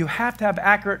why you have to have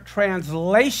accurate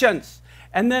translations.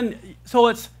 And then, so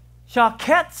it's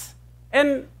shaketz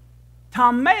and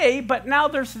tameh, but now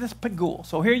there's this pigul.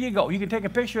 So here you go. You can take a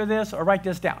picture of this or write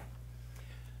this down.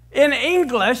 In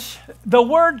English, the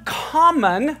word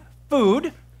common,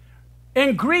 food,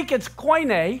 in Greek it's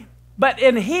koine, but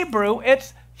in Hebrew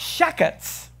it's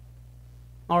sheketz.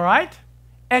 All right?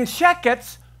 And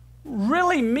sheketz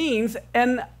really means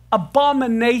an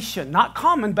abomination. Not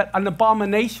common, but an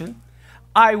abomination.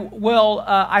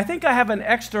 I think I have an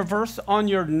extra verse on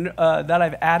your that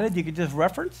I've added. You could just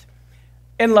reference.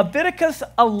 In Leviticus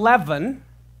 11,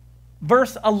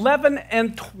 verse 11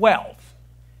 and 12,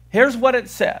 here's what it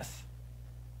says.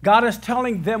 God is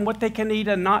telling them what they can eat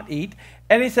and not eat.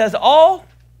 And he says, all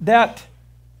that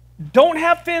don't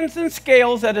have fins and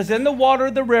scales that is in the water,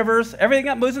 the rivers, everything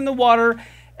that moves in the water,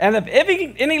 and of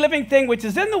any living thing which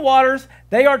is in the waters,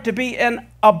 they are to be an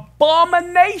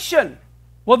abomination.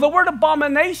 Well, the word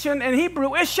abomination in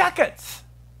Hebrew is sheketz.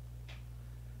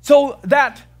 So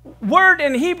that word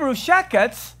in Hebrew,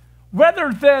 sheketz,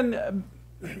 rather than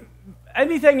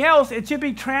anything else, it should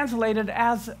be translated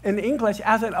as, in English,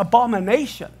 as an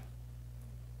abomination.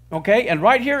 Okay, and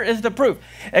right here is the proof.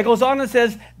 It goes on and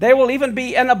says, they will even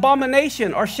be an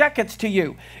abomination or sheketz to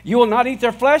you. You will not eat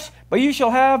their flesh, but you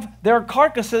shall have their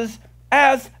carcasses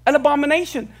as an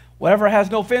abomination. Whatever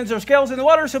has no fins or scales in the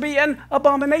water shall be an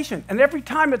abomination. And every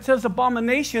time it says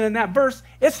abomination in that verse,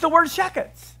 it's the word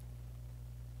sheketz.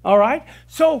 All right?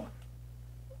 So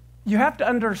you have to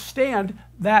understand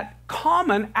that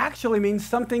common actually means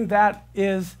something that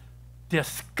is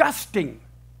disgusting.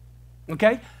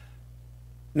 Okay?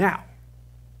 Now,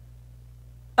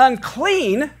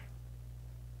 unclean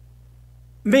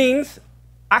means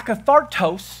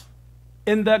akathartos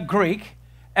in the Greek,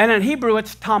 and in Hebrew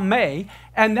it's tameh,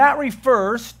 and that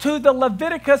refers to the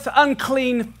Leviticus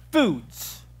unclean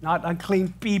foods, not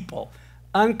unclean people.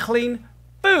 Unclean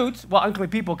foods, well, unclean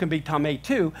people can be tameh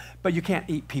too, but you can't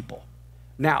eat people.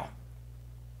 Now,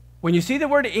 when you see the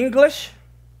word English,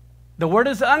 the word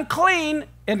is unclean.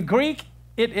 In Greek,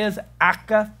 it is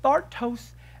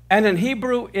akathartos. And in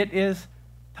Hebrew, it is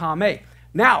tame.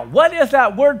 Now, what is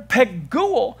that word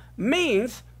pegul?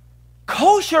 Means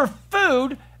kosher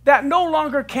food that no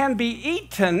longer can be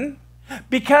eaten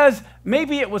because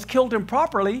maybe it was killed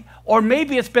improperly, or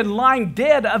maybe it's been lying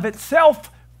dead of itself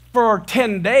for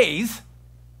 10 days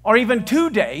or even 2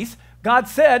 days. God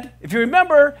said, if you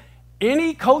remember,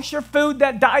 any kosher food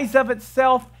that dies of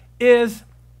itself is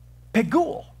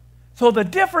pegul. So the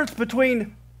difference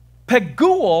between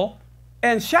pegul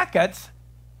and shekets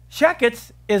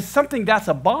is something that's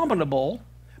abominable,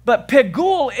 but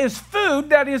pegul is food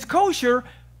that is kosher,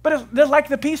 but it's like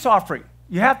the peace offering.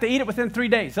 You have to eat it within 3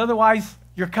 days. Otherwise,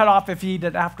 you're cut off if you eat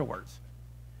it afterwards.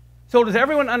 So does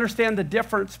everyone understand the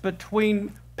difference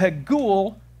between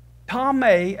pegul,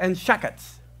 tame, and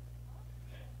shekets?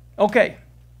 Okay.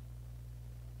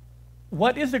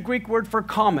 What is the Greek word for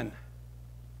common?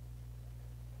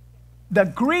 The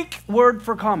Greek word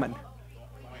for common?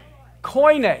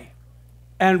 Koine.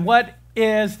 And what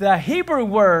is the Hebrew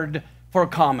word for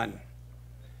common?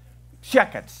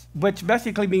 Shekets, which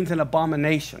basically means an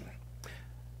abomination.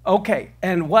 Okay,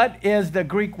 and what is the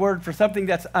Greek word for something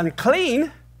that's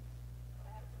unclean?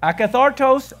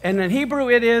 Akathartos, and in Hebrew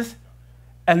it is,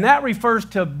 and that refers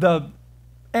to the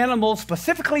animal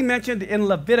specifically mentioned in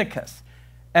Leviticus.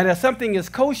 And if something is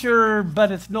kosher,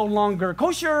 but it's no longer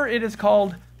kosher, it is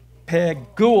called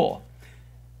pegul.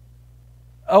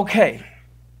 Okay.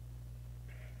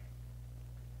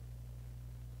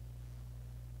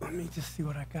 Let me just see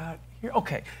what I got here.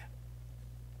 Okay.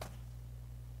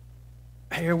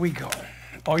 Here we go.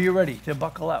 Are you ready to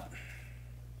buckle up?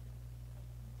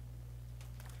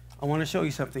 I want to show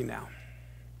you something now.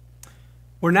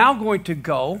 We're now going to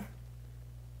go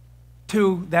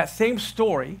to that same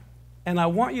story, and I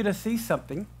want you to see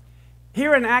something.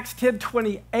 Here in Acts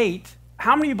 10:28,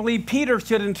 how many believe Peter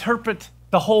should interpret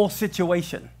the whole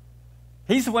situation?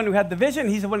 He's the one who had the vision.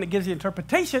 He's the one that gives the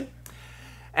interpretation.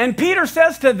 And Peter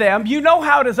says to them, you know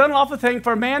how it is unlawful thing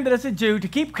for a man that is a Jew to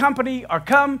keep company or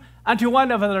come unto one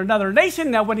of another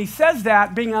nation. Now, when he says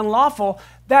that, being unlawful,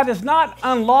 that is not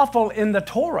unlawful in the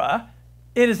Torah.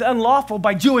 It is unlawful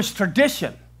by Jewish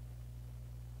tradition.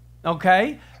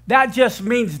 Okay? That just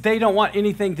means they don't want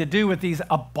anything to do with these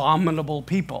abominable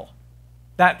people.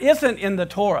 That isn't in the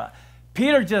Torah.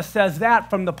 Peter just says that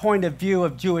from the point of view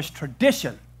of Jewish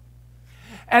tradition.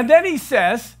 And then he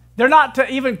says, they're not to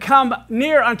even come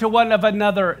near unto one of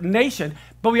another nation.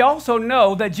 But we also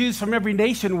know that Jews from every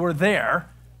nation were there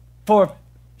for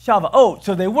Shavuot.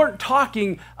 So they weren't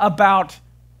talking about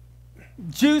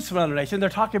Jews from another nation. They're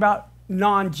talking about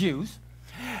non-Jews.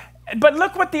 But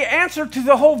look what the answer to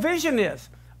the whole vision is.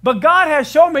 But God has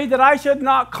shown me that I should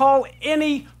not call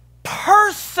any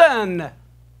person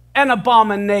an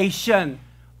abomination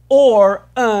or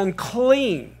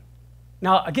unclean.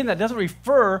 Now, again, that doesn't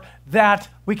refer that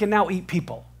we can now eat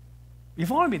people. You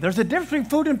follow me? There's a difference between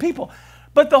food and people.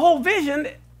 But the whole vision,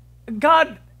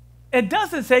 God, it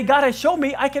doesn't say God has shown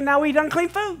me I can now eat unclean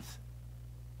foods.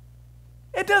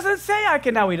 It doesn't say I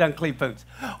can now eat unclean foods.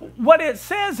 What it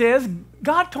says is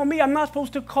God told me I'm not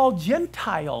supposed to call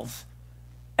Gentiles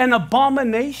an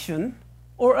abomination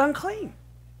or unclean.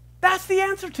 That's the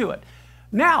answer to it.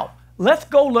 Now, let's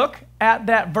go look at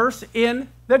that verse in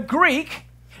the Greek.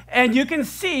 And you can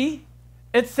see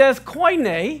it says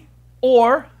koine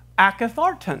or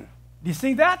akatharton. Do you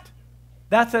see that?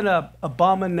 That's an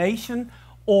abomination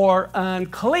or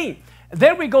unclean.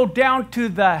 Then we go down to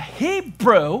the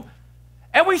Hebrew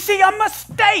and we see a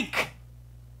mistake.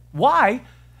 Why?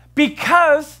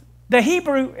 Because the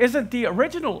Hebrew isn't the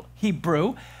original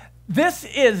Hebrew. This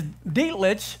is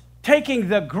Dietrich taking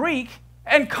the Greek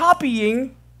and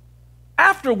copying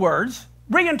afterwards,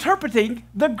 reinterpreting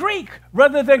the Greek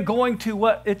rather than going to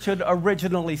what it should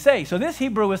originally say. So this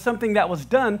Hebrew is something that was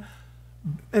done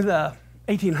in the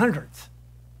 1800s.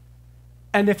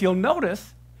 And if you'll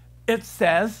notice, it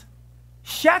says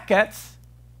shekets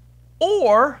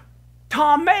or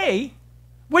tame,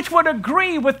 which would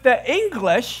agree with the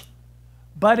English,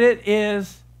 but it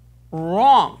is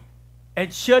wrong.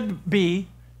 It should be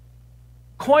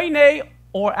koine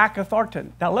or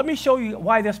akatharton. Now let me show you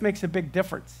why this makes a big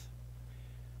difference.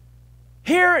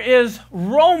 Here is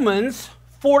Romans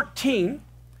 14.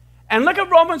 And look at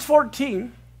Romans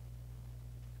 14.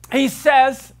 He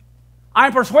says,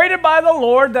 I'm persuaded by the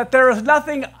Lord that there is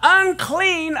nothing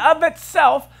unclean of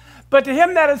itself, but to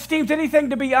him that esteems anything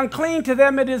to be unclean, to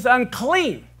them it is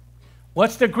unclean.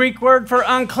 What's the Greek word for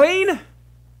unclean?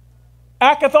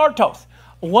 Akathartos.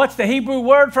 What's the Hebrew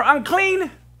word for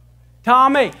unclean?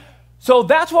 Tame. So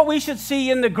that's what we should see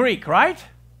in the Greek, right?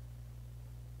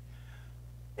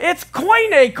 It's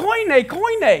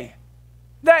koine.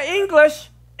 The English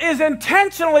is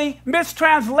intentionally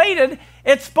mistranslated.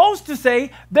 It's supposed to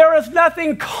say, there is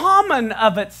nothing common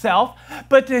of itself,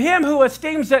 but to him who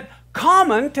esteems it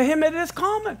common, to him it is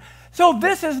common. So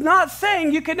this is not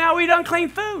saying you can now eat unclean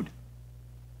food.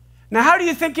 Now, how do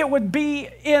you think it would be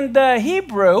in the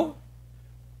Hebrew?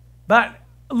 But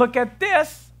look at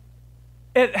this.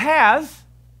 It has,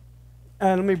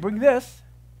 and let me bring this,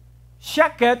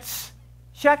 shekets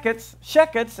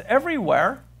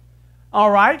everywhere.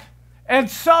 All right? And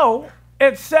so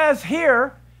it says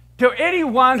here, to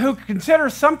anyone who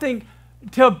considers something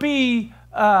to be,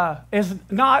 is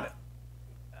not,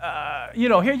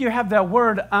 here you have that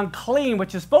word unclean,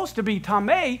 which is supposed to be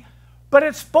tameh, but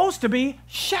it's supposed to be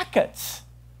shekets.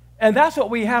 And that's what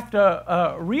we have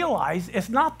to realize. It's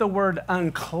not the word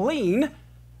unclean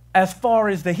as far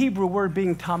as the Hebrew word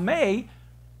being tameh,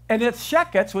 and it's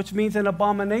shekets, which means an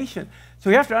abomination. So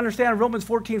you have to understand Romans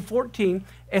 14:14,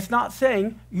 it's not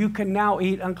saying you can now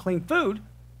eat unclean food.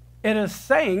 It is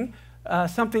saying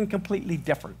something completely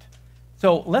different.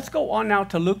 So let's go on now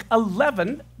to Luke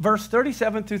 11, verse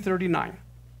 37 through 39.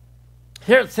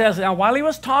 Here it says, now while he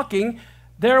was talking,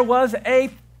 there was a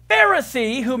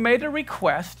Pharisee who made a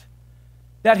request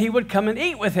that he would come and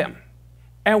eat with him.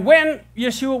 And when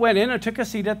Yeshua went in and took a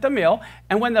seat at the meal,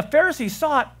 and when the Pharisee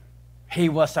saw it, he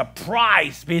was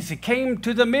surprised because he came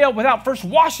to the meal without first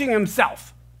washing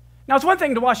himself. Now, it's one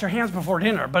thing to wash your hands before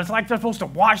dinner, but it's like they're supposed to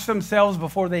wash themselves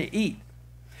before they eat.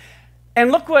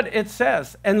 And look what it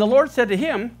says. And the Lord said to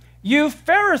him, you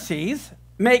Pharisees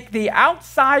make the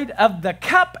outside of the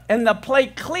cup and the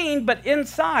plate clean, but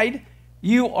inside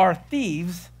you are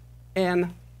thieves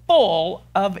and full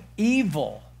of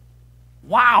evil.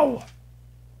 Wow.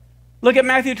 Look at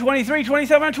Matthew 23,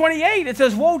 27, and 28. It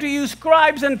says, woe to you,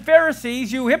 scribes and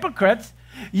Pharisees, you hypocrites.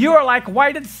 You are like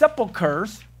whited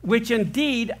sepulchres, which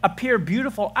indeed appear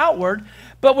beautiful outward,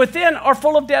 but within are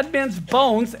full of dead men's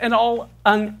bones and all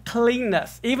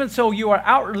uncleanness. Even so, you are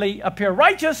outwardly appear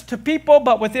righteous to people,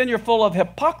 but within you're full of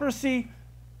hypocrisy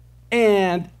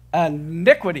and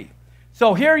iniquity.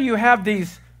 So here you have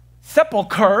these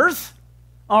sepulchres,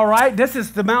 all right? This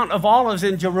is the Mount of Olives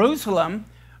in Jerusalem.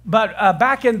 But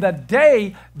back in the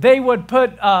day, they would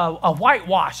put a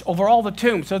whitewash over all the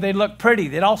tombs so they look pretty.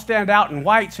 They'd all stand out in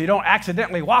white so you don't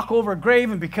accidentally walk over a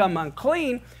grave and become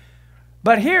unclean.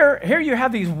 But here you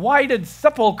have these whited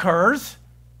sepulchres.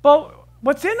 But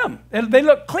what's in them? They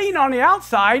look clean on the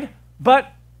outside,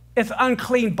 but it's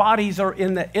unclean bodies are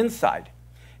in the inside.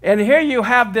 And here you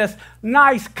have this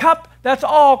nice cup that's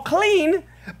all clean,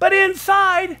 but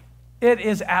inside it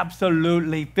is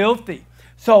absolutely filthy.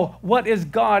 So what is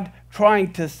God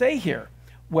trying to say here?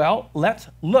 Well, let's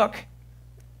look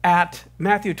at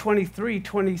Matthew 23,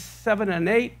 27 and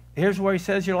 8. Here's where he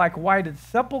says you're like whited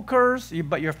sepulchres,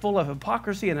 but you're full of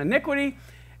hypocrisy and iniquity.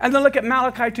 And then look at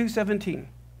Malachi 2:17.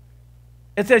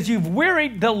 It says, you've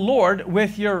wearied the Lord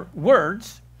with your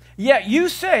words, yet you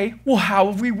say, well, how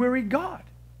have we wearied God?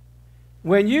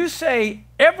 When you say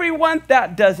everyone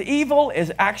that does evil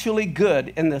is actually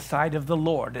good in the sight of the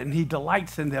Lord, and he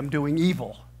delights in them doing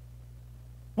evil.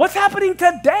 What's happening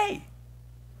today?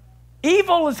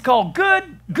 Evil is called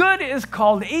good, good is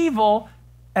called evil,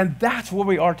 and that's where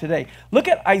we are today. Look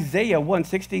at Isaiah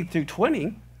 1:16 through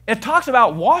 20. It talks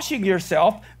about washing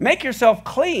yourself, make yourself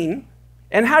clean.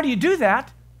 And how do you do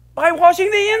that? By washing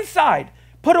the inside.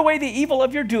 Put away the evil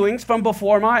of your doings from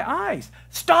before my eyes.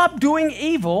 Stop doing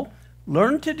evil.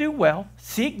 Learn to do well,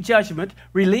 seek judgment,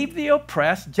 relieve the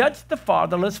oppressed, judge the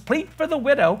fatherless, plead for the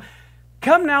widow.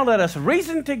 Come now, let us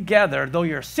reason together. Though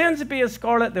your sins be as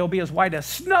scarlet, they will be as white as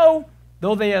snow.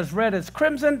 Though they as red as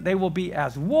crimson, they will be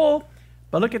as wool.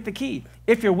 But look at the key.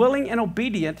 If you're willing and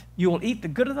obedient, you will eat the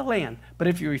good of the land. But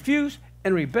if you refuse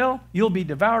and rebel, you'll be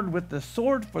devoured with the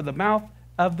sword, for the mouth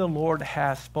of the Lord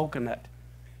has spoken it.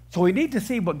 So we need to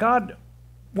see what God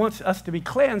wants us to be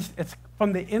cleansed. It's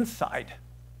from the inside.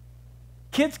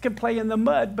 Kids can play in the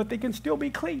mud, but they can still be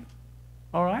clean.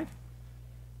 All right?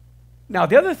 Now,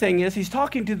 the other thing is, he's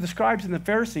talking to the scribes and the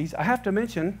Pharisees. I have to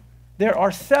mention, there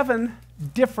are 7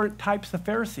 different types of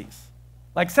Pharisees,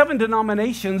 like 7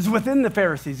 denominations within the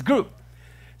Pharisees group.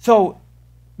 So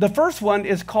the first one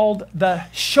is called the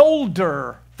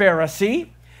shoulder Pharisee,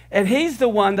 and he's the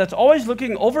one that's always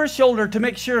looking over his shoulder to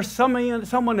make sure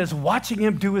someone is watching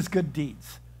him do his good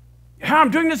deeds.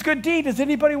 I'm doing this good deed. Is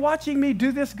anybody watching me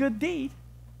do this good deed?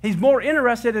 He's more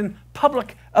interested in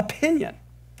public opinion.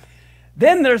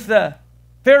 Then there's the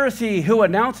Pharisee who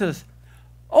announces,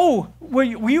 oh, will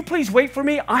you please wait for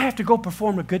me? I have to go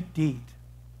perform a good deed.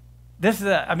 This is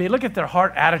look at their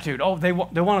heart attitude. Oh, they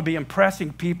want to be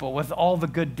impressing people with all the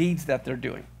good deeds that they're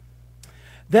doing.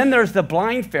 Then there's the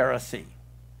blind Pharisee.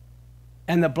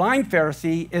 And the blind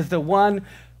Pharisee is the one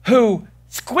who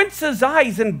squints his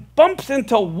eyes and bumps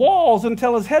into walls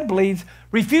until his head bleeds,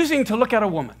 refusing to look at a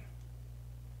woman.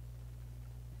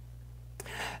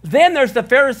 Then there's the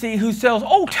Pharisee who says,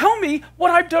 oh, tell me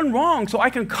what I've done wrong so I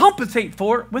can compensate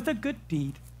for it with a good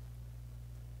deed.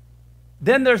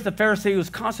 Then there's the Pharisee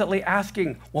who's constantly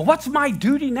asking, well, what's my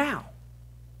duty now?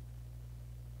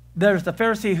 There's the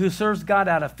Pharisee who serves God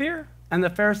out of fear and the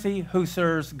Pharisee who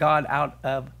serves God out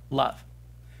of love.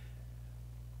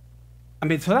 I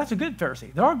mean, so that's a good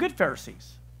Pharisee. There are good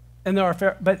Pharisees. And there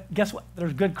are but guess what?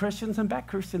 There's good Christians and bad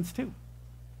Christians too.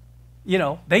 You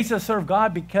know, they just serve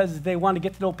God because they want to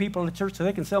get to know people in the church so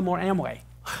they can sell more Amway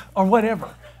or whatever.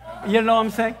 You know what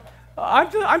I'm saying?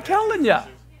 I'm telling you,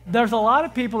 there's a lot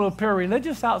of people who appear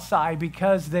religious outside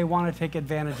because they want to take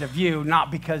advantage of you, not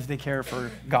because they care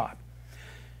for God.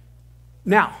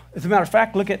 Now, as a matter of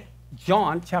fact, look at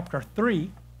John chapter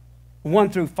 3, 1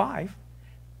 through 5.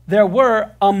 There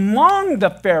were among the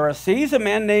Pharisees a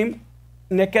man named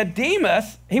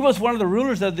Nicodemus. He was one of the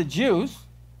rulers of the Jews.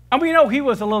 And we know he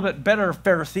was a little bit better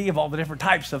Pharisee of all the different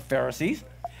types of Pharisees.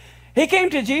 He came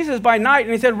to Jesus by night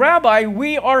and he said, Rabbi,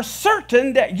 we are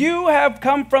certain that you have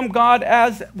come from God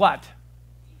as what?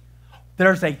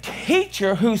 There's a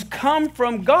teacher who's come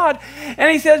from God. And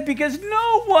he says, because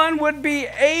no one would be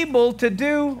able to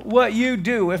do what you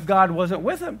do if God wasn't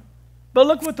with him. But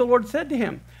look what the Lord said to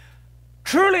him.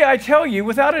 Truly I tell you,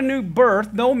 without a new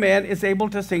birth, no man is able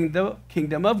to see the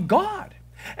kingdom of God.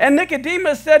 And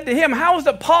Nicodemus said to him, how is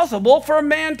it possible for a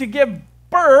man to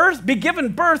be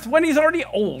given birth when he's already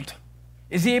old?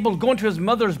 Is he able to go into his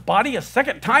mother's body a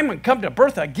second time and come to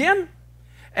birth again?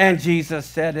 And Jesus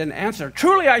said in answer,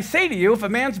 truly I say to you, if a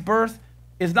man's birth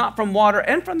is not from water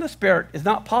and from the Spirit, it's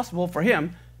not possible for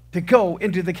him to go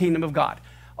into the kingdom of God.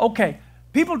 Okay,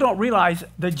 people don't realize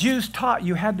the Jews taught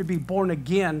you had to be born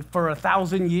again for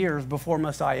 1,000 years before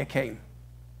Messiah came.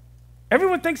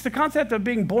 Everyone thinks the concept of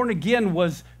being born again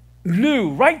was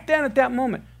new right then at that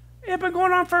moment. It had been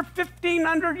going on for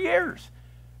 1,500 years.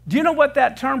 Do you know what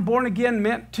that term born again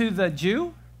meant to the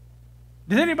Jew?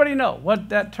 Does anybody know what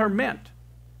that term meant?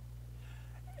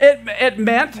 It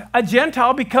meant a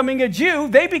Gentile becoming a Jew.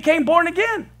 They became born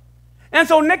again. And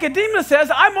so Nicodemus says,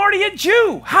 I'm already a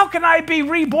Jew. How can I be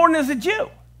reborn as a Jew?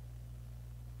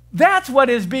 That's what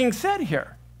is being said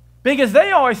here. Because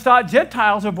they always thought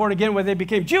Gentiles are born again when they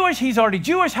became Jewish. He's already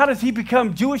Jewish. How does he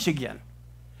become Jewish again?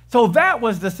 So that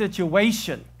was the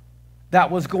situation that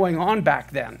was going on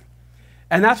back then.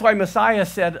 And that's why Messiah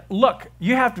said, look,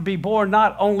 you have to be born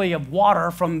not only of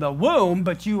water from the womb,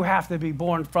 but you have to be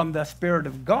born from the Spirit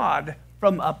of God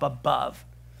from up above.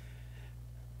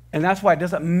 And that's why it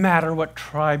doesn't matter what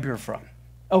tribe you're from.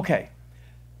 Okay,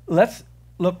 let's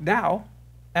look now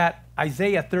at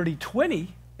Isaiah 30:20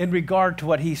 in regard to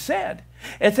what he said.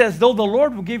 It says, though the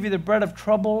Lord will give you the bread of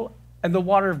trouble and the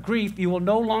water of grief, you will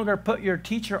no longer put your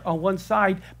teacher on one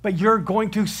side, but you're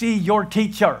going to see your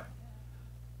teacher.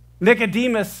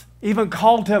 Nicodemus even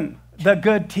called him the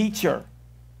good teacher.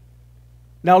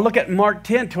 Now look at Mark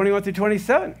 10:21 through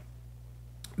 27.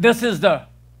 This is the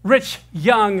rich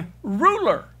young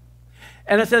ruler.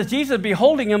 And it says, Jesus,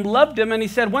 beholding him, loved him, and he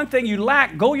said, one thing you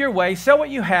lack, go your way, sell what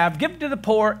you have, give it to the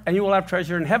poor, and you will have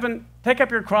treasure in heaven. Take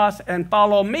up your cross and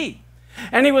follow me.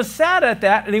 And he was sad at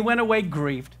that, and he went away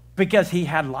grieved because he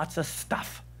had lots of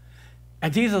stuff.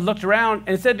 And Jesus looked around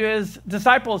and said to his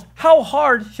disciples, how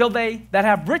hard shall they that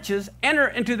have riches enter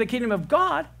into the kingdom of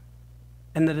God?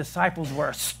 And the disciples were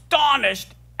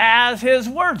astonished at his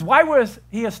words. Why was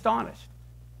he astonished?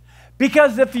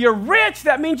 Because if you're rich,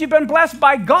 that means you've been blessed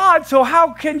by God, so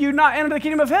how can you not enter the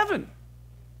kingdom of heaven?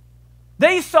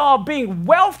 They saw being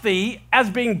wealthy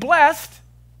as being blessed.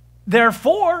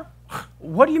 Therefore,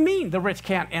 what do you mean the rich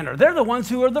can't enter? They're the ones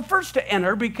who are the first to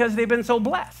enter because they've been so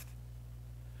blessed.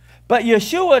 But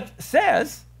Yeshua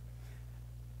says,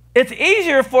 it's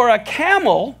easier for a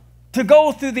camel to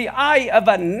go through the eye of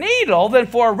a needle than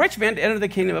for a rich man to enter the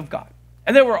kingdom of God.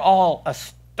 And they were all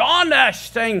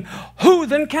astonished, saying, who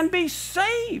then can be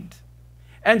saved?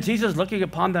 And Jesus looking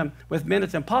upon them with men,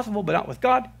 it's impossible, but not with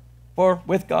God, for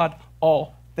with God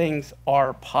all things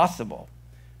are possible.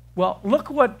 Well, look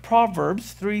what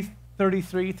Proverbs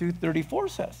 3:33 through 34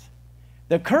 says.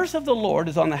 The curse of the Lord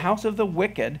is on the house of the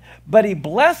wicked, but he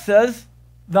blesses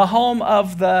the home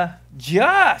of the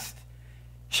just.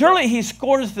 Surely he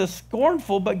scorns the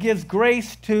scornful, but gives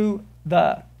grace to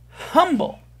the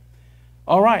humble.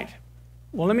 All right.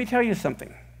 Well, let me tell you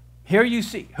something. Here you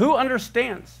see, who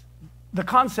understands the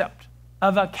concept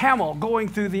of a camel going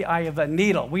through the eye of a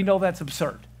needle? We know that's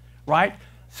absurd, right?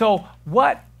 So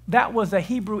that was a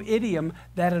Hebrew idiom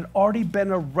that had already been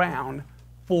around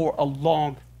for a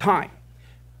long time.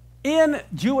 In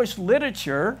Jewish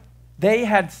literature, they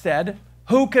had said,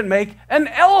 who can make an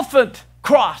elephant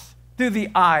cross through the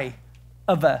eye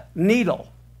of a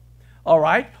needle? All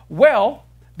right, well,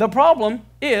 the problem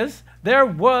is there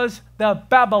was the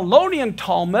Babylonian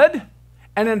Talmud,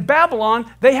 and in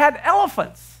Babylon, they had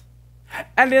elephants.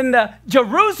 And in the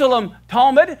Jerusalem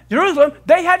Talmud,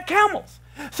 they had camels.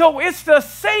 So it's the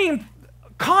same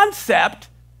concept,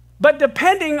 but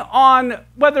depending on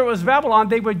whether it was Babylon,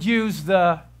 they would use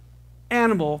the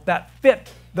animal that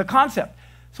fit the concept.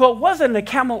 So it wasn't a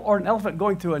camel or an elephant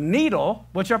going through a needle,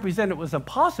 which represented it was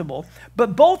impossible,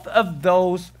 but both of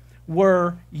those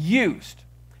were used.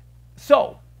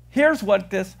 So here's what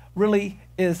this really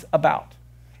is about.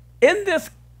 In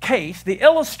this case, the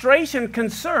illustration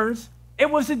concerns it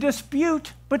was a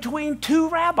dispute between two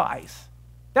rabbis.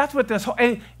 That's what this,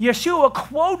 and Yeshua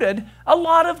quoted a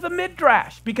lot of the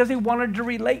Midrash because he wanted to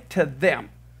relate to them.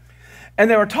 And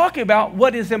they were talking about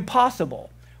what is impossible.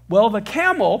 Well, the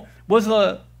camel was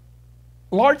the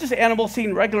largest animal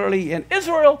seen regularly in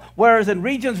Israel, whereas in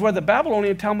regions where the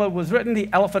Babylonian Talmud was written, the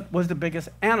elephant was the biggest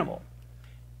animal.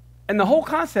 And the whole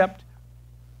concept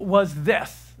was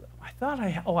this.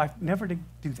 I never did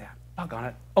do that. Doggone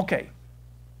it. Okay,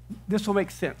 this will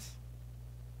make sense.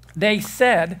 They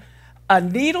said a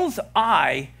needle's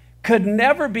eye could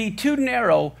never be too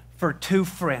narrow for two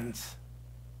friends.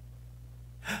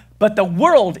 But the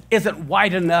world isn't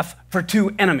wide enough for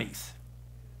two enemies.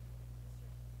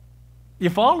 You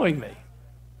following me?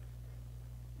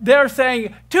 They're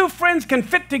saying two friends can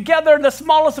fit together in the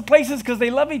smallest of places because they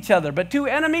love each other, but two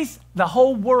enemies, the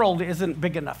whole world isn't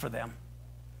big enough for them.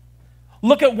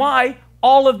 Look at why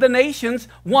all of the nations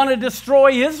want to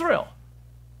destroy Israel.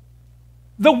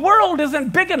 The world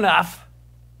isn't big enough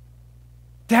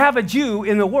to have a Jew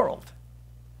in the world.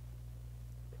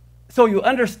 So you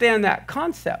understand that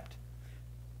concept.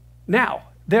 Now,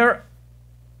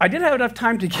 I didn't have enough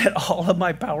time to get all of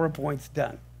my PowerPoints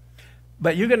done,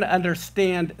 but you're going to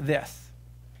understand this.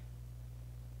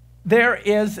 There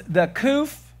is the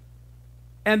Kuf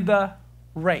and the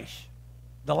Resh,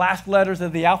 the last letters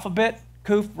of the alphabet,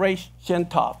 Kuf, Resh, Shin,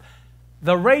 Tav.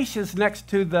 The Resh is next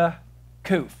to the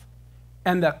Kuf,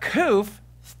 and the Kuf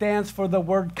stands for the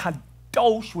word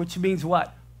Kadosh, which means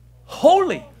what?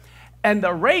 Holy. And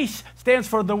the Resh stands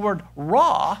for the word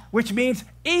Ra, which means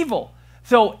evil.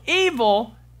 So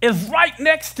evil is right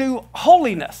next to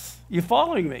holiness. You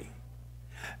following me?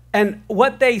 And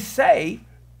what they say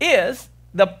is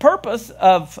the purpose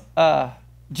of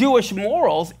Jewish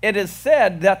morals, it is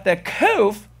said that the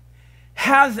Kuf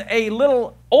has a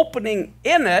little opening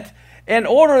in it in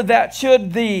order that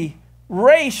should the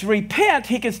Resh repent,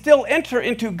 he can still enter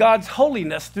into God's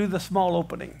holiness through the small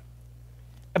opening.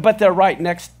 But they're right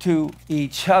next to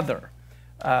each other.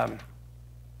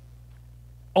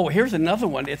 Here's another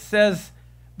one. It says,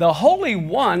 the Holy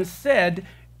One said,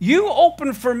 you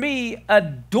open for me a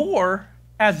door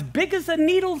as big as a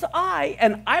needle's eye,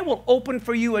 and I will open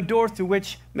for you a door through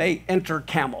which may enter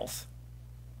camels.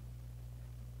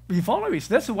 You follow me?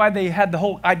 So this is why they had the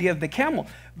whole idea of the camel.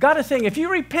 God is saying, if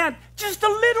you repent just a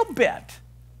little bit,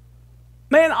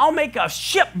 man, I'll make a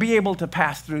ship be able to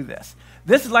pass through this.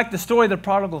 This is like the story of the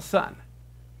prodigal son.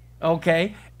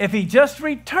 Okay? If he just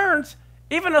returns,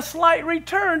 even a slight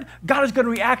return, God is going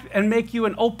to react and make you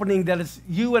an opening that is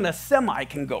you and a semi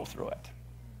can go through it.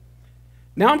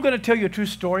 Now I'm going to tell you a true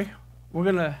story. We're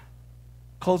going to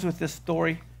close with this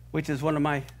story, which is one of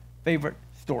my favorite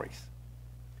stories.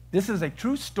 This is a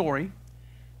true story,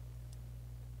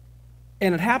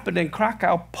 and it happened in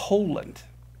Krakow, Poland.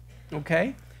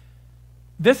 Okay?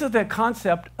 This is the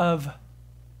concept of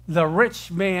the rich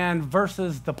man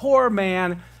versus the poor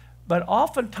man, but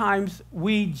oftentimes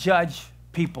we judge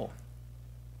people.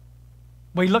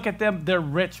 We look at them, they're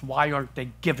rich, why aren't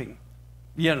they giving?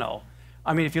 You know,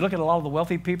 I mean, if you look at a lot of the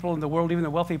wealthy people in the world, even the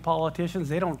wealthy politicians,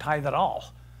 they don't tithe at all.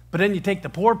 But then you take the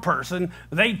poor person,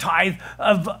 they tithe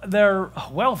of their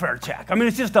welfare check. I mean,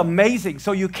 it's just amazing.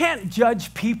 So you can't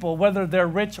judge people whether they're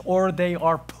rich or they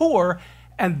are poor,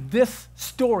 and this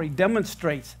story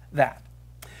demonstrates that.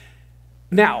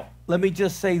 Now, let me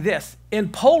just say this. In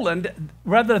Poland,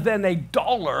 rather than a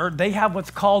dollar, they have what's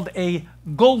called a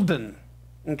gulden,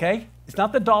 okay? It's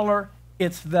not the dollar,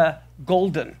 it's the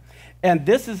gulden. And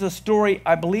this is a story,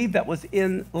 I believe, that was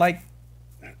in like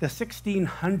the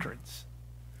 1600s.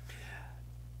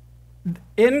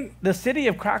 In the city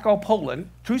of Krakow, Poland,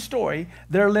 true story,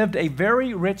 there lived a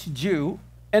very rich Jew,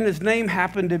 and his name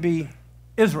happened to be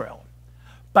Israel.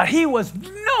 But he was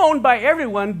known by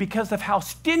everyone because of how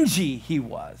stingy he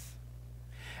was.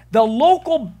 The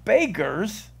local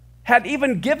beggars had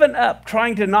even given up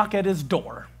trying to knock at his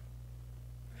door.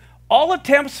 all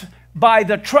attempts by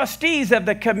the trustees of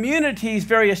the community's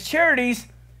various charities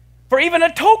for even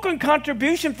a token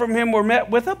contribution from him were met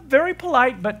with a very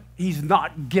polite, but he's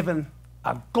not given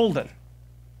a gulden.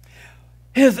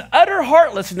 His utter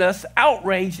heartlessness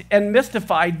outraged and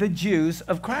mystified the Jews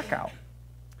of Krakow.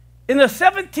 In the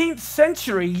 17th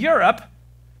century Europe,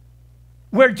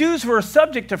 where Jews were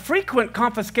subject to frequent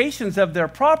confiscations of their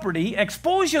property,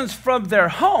 expulsions from their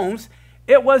homes,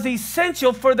 it was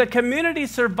essential for the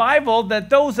community's survival that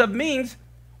those of means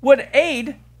would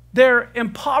aid their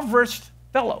impoverished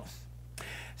fellows.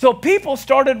 So people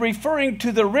started referring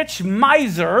to the rich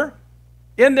miser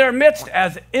in their midst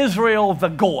as Israel the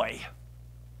Goy.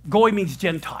 Goy means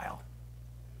Gentile.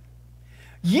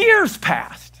 Years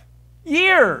passed,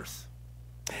 years.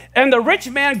 And the rich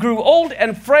man grew old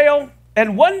and frail,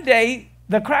 and one day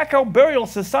the Krakow Burial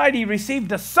Society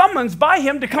received a summons by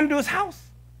him to come to his house.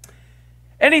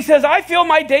 And he says, I feel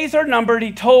my days are numbered,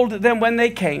 he told them when they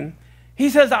came. He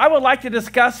says, I would like to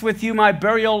discuss with you my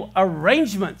burial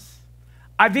arrangements.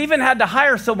 I've even had to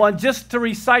hire someone just to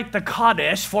recite the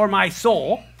Kaddish for my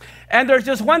soul. And there's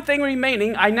just one thing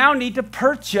remaining. I now need to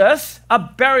purchase a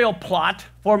burial plot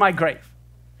for my grave.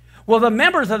 Well, the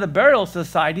members of the burial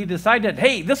society decided,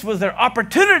 hey, this was their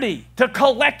opportunity to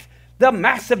collect the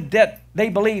massive debt they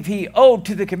believe he owed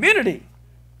to the community.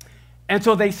 And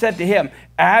so they said to him,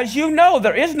 as you know,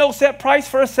 there is no set price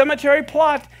for a cemetery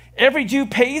plot. Every Jew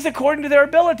pays according to their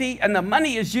ability, and the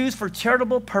money is used for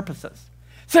charitable purposes.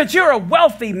 Since you're a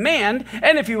wealthy man,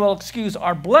 and if you will excuse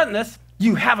our bluntness,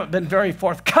 you haven't been very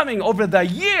forthcoming over the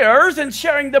years in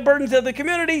sharing the burdens of the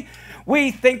community,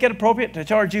 we think it appropriate to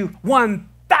charge you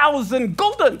 1,000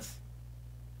 guldens.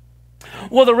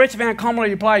 Well, the rich man calmly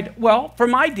replied, well, for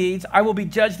my deeds, I will be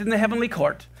judged in the heavenly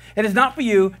court. It is not for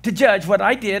you to judge what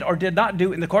I did or did not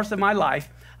do in the course of my life.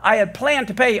 I had planned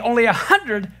to pay only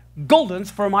 100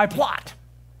 guldens for my plot.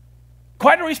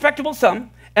 Quite a respectable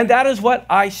sum, and that is what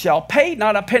I shall pay,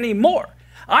 not a penny more.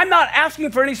 I'm not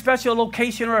asking for any special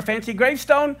location or a fancy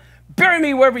gravestone. Bury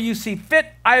me wherever you see fit.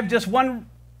 I have just one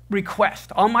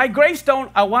request. On my gravestone,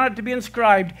 I want it to be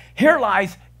inscribed, here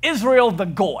lies Israel the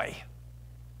Goy.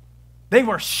 They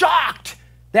were shocked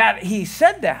that he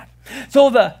said that. So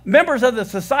the members of the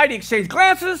society exchanged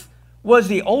glances. Was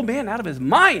the old man out of his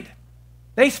mind?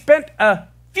 They spent a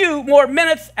few more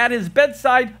minutes at his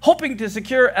bedside, hoping to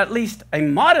secure at least a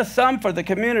modest sum for the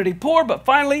community poor, but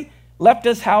finally left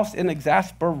his house in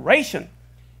exasperation.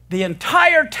 The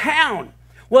entire town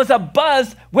was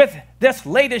abuzz with this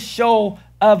latest show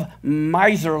of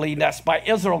miserliness by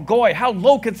Israel Goy. How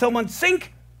low can someone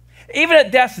sink? Even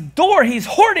at death's door, he's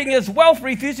hoarding his wealth,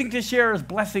 refusing to share his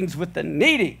blessings with the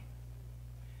needy.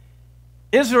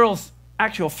 Israel's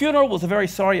actual funeral was a very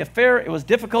sorry affair. It was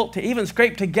difficult to even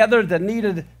scrape together the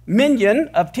needed minyan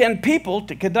of 10 people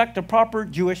to conduct a proper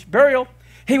Jewish burial.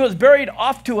 He was buried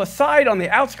off to a side on the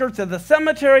outskirts of the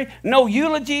cemetery. No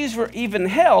eulogies were even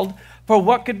held for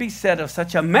what could be said of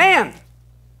such a man.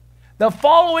 The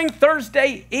following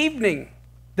Thursday evening,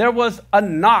 there was a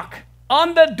knock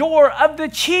on the door of the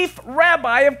chief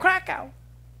rabbi of Krakow.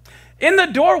 In the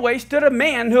doorway stood a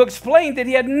man who explained that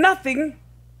he had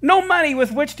no money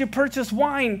with which to purchase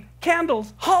wine,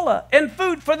 candles, challah, and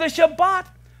food for the Shabbat.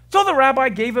 So the rabbi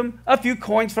gave him a few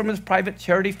coins from his private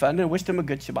charity fund and wished him a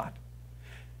good Shabbat.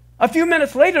 A few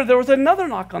minutes later, there was another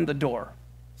knock on the door,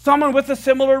 someone with a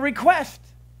similar request.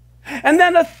 And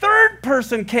then a third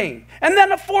person came, and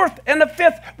then a fourth and a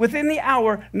fifth. Within the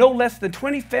hour, no less than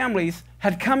 20 families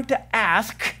had come to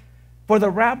ask for the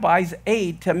rabbi's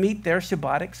aid to meet their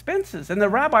Shabbat expenses. And the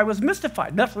rabbi was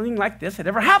mystified. Nothing like this had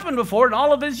ever happened before in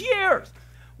all of his years.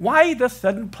 Why the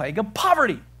sudden plague of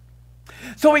poverty?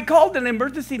 So he called an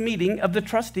emergency meeting of the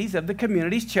trustees of the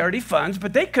community's charity funds,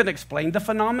 but they couldn't explain the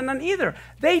phenomenon either.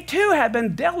 They too had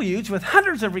been deluged with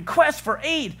hundreds of requests for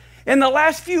aid in the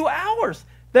last few hours.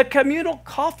 The communal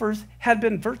coffers had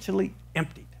been virtually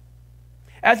emptied.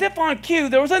 As if on cue,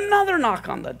 there was another knock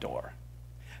on the door.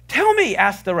 Tell me,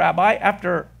 asked the rabbi,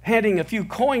 after handing a few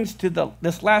coins to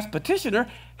this last petitioner,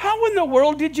 how in the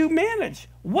world did you manage?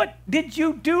 What did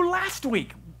you do last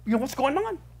week? What's going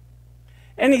on?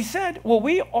 And he said, well,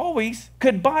 we always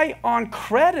could buy on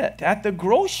credit at the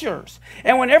grocers.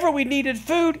 And whenever we needed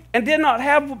food and did not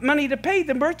have money to pay,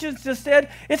 the merchants just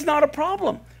said, it's not a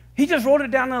problem. He just wrote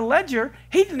it down in a ledger.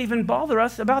 He didn't even bother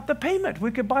us about the payment.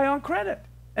 We could buy on credit.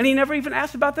 And he never even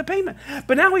asked about the payment.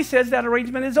 But now he says that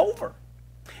arrangement is over.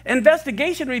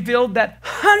 Investigation revealed that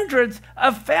hundreds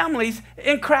of families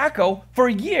in Krakow for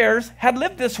years had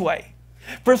lived this way.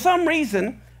 For some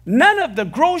reason, none of the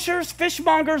grocers,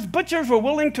 fishmongers, butchers were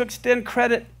willing to extend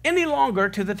credit any longer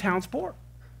to the town's poor.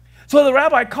 So the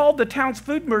rabbi called the town's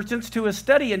food merchants to his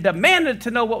study and demanded to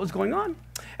know what was going on.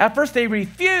 At first they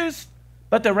refused,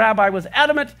 but the rabbi was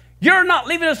adamant, "You're not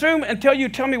leaving this room until you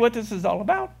tell me what this is all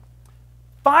about."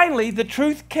 Finally, the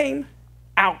truth came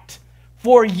out.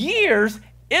 For years,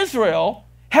 Israel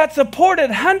had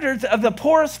supported hundreds of the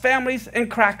poorest families in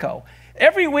Krakow.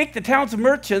 Every week, the town's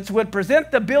merchants would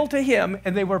present the bill to him,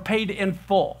 and they were paid in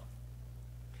full.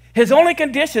 His only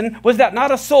condition was that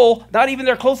not a soul, not even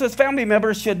their closest family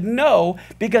members, should know,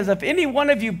 because if any one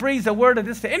of you breathes a word of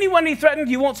this to anyone he threatened,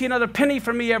 you won't see another penny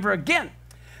from me ever again.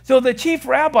 So the chief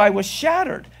rabbi was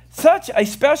shattered. Such a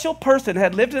special person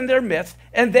had lived in their midst,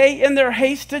 and they, in their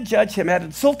haste to judge him, had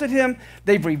insulted him.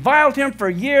 They've reviled him for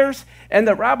years, and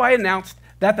the rabbi announced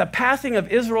that the passing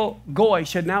of Israel Goy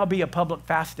should now be a public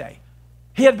fast day.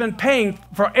 He had been paying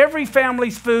for every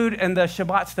family's food and the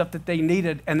Shabbat stuff that they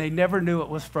needed, and they never knew it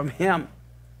was from him.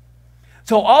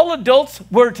 So all adults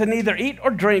were to neither eat or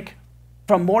drink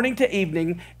from morning to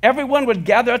evening. Everyone would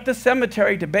gather at the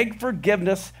cemetery to beg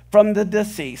forgiveness from the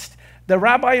deceased. The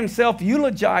rabbi himself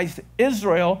eulogized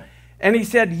Israel, and he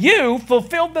said, "You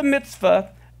fulfilled the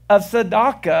mitzvah of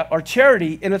tzedakah, or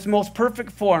charity, in its most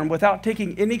perfect form, without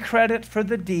taking any credit for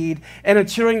the deed, and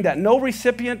ensuring that no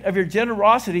recipient of your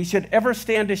generosity should ever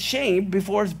stand ashamed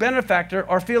before his benefactor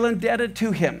or feel indebted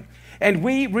to him. And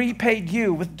we repaid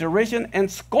you with derision and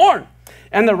scorn."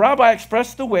 And the rabbi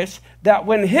expressed the wish that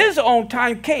when his own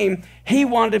time came, he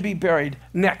wanted to be buried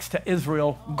next to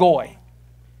Israel Goy.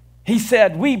 He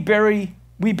said, we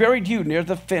buried you near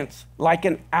the fence like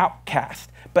an outcast,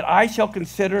 but I shall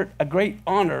consider it a great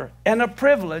honor and a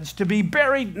privilege to be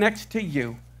buried next to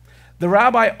you." The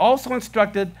rabbi also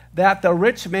instructed that the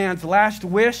rich man's last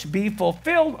wish be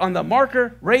fulfilled. On the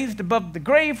marker raised above the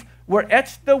grave were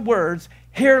etched the words,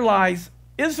 "Here lies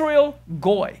Israel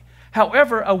Goy."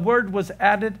 However, a word was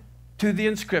added to the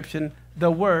inscription,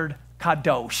 the word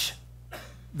kadosh,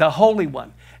 the Holy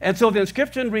One. And so the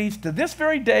inscription reads, to this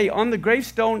very day on the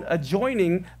gravestone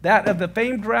adjoining that of the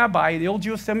famed rabbi in the old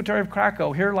Jewish cemetery of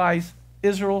Krakow, here lies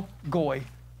Israel Goy,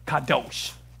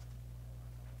 Kadosh.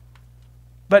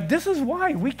 But this is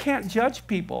why we can't judge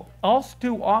people. All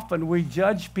too often we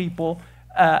judge people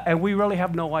and we really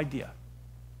have no idea.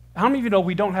 How many of you know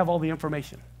we don't have all the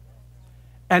information?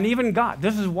 And even God,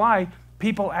 this is why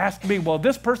people ask me, well,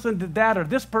 this person did that or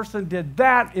this person did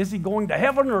that. Is he going to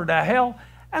heaven or to hell?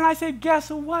 And I say, guess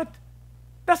what?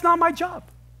 That's not my job,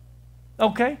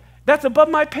 okay? That's above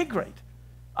my pay grade.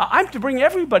 I'm to bring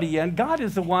everybody in. God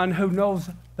is the one who knows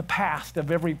the past of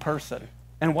every person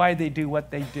and why they do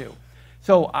what they do.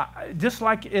 So just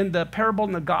like in the parable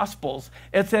in the Gospels,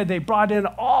 it said they brought in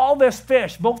all this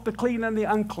fish, both the clean and the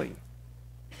unclean.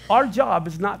 Our job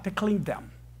is not to clean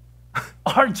them.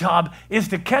 Our job is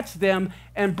to catch them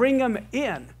and bring them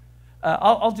in.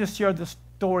 I'll just share this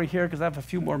story here because I have a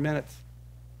few more minutes.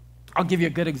 I'll give you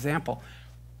a good example.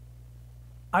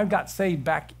 I got saved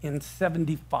back in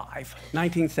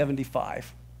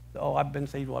 1975. So I've been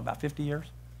saved, about 50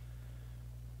 years?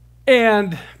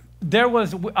 And I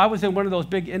was in one of those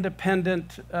big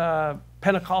independent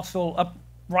Pentecostal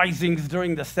uprisings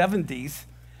during the 70s.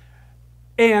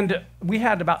 And we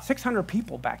had about 600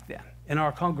 people back then in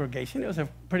our congregation. It was a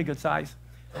pretty good size.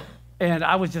 And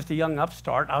I was just a young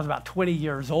upstart. I was about 20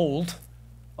 years old.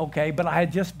 Okay, but I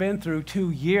had just been through 2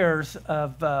 years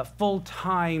of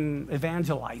full-time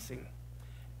evangelizing.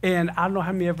 And I don't know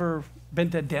how many ever been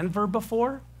to Denver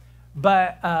before,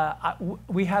 but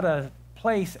we had a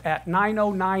place at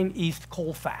 909 East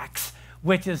Colfax,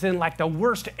 which is in like the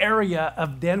worst area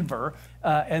of Denver.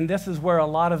 And this is where a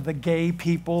lot of the gay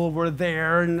people were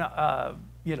there. And,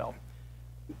 you know,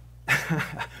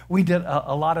 we did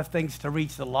a lot of things to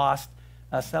reach the lost.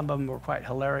 Some of them were quite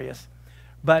hilarious.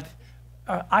 But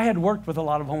I had worked with a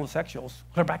lot of homosexuals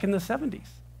clear back in the 70s.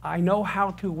 I know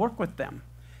how to work with them.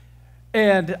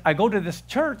 And I go to this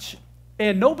church,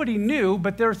 and nobody knew,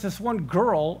 but there's this one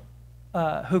girl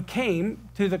who came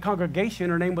to the congregation.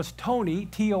 Her name was Toni,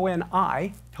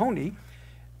 T-O-N-I, Toni.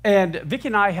 And Vicki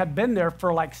and I had been there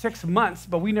for like 6 months,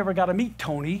 but we never got to meet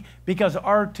Toni because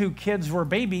our 2 kids were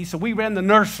babies, so we ran the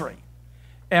nursery.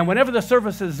 And whenever the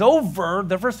service is over,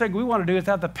 the first thing we want to do is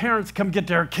have the parents come get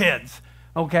their kids,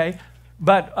 okay?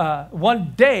 But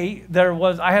one day,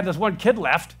 I had this one kid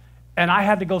left, and I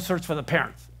had to go search for the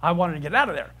parents. I wanted to get out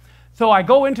of there. So I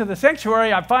go into the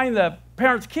sanctuary, I find the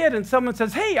parent's kid, and someone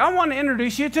says, hey, I want to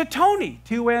introduce you to Toni,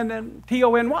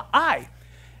 T-O-N-I.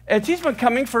 And she's been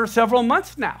coming for several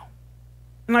months now.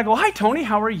 And I go, hi, Toni,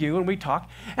 how are you? And we talk,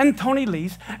 and Toni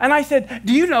leaves. And I said,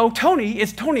 do you know Toni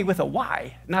is Toni with a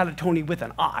Y, not a Toni with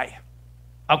an I?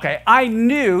 Okay, I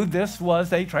knew this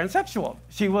was a transsexual.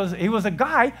 He was a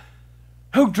guy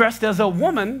who dressed as a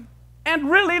woman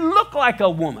and really looked like a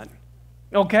woman.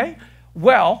 Okay?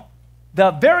 Well,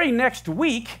 the very next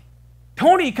week,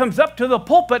 Tony comes up to the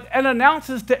pulpit and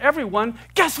announces to everyone,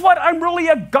 guess what? I'm really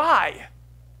a guy.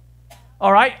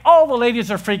 All right? All the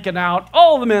ladies are freaking out.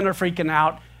 All the men are freaking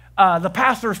out. The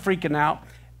pastor's freaking out.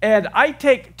 And I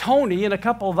take Tony and a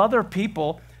couple of other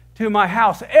people to my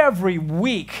house every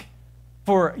week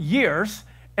for years.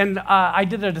 And I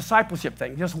did a discipleship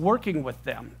thing, just working with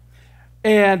them.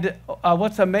 And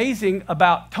what's amazing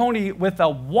about Tony with a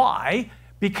Y,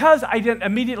 because I didn't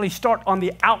immediately start on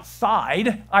the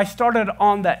outside, I started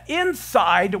on the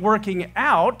inside working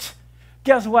out.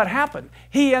 Guess what happened?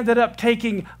 He ended up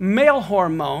taking male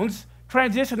hormones,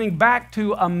 transitioning back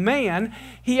to a man.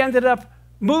 He ended up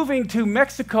moving to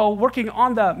Mexico, working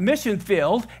on the mission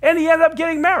field, and he ended up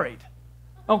getting married.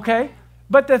 Okay?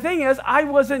 But the thing is, I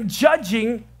wasn't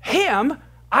judging him.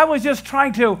 I was just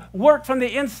trying to work from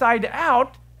the inside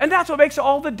out, and that's what makes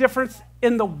all the difference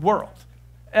in the world.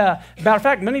 Matter of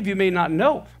fact, many of you may not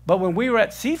know, but when we were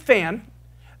at CFAN,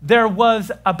 there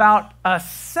was about a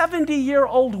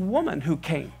 70-year-old woman who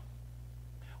came.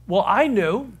 Well, I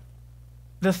knew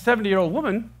this 70-year-old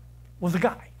woman was a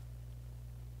guy.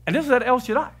 And this was at El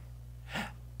Shaddai.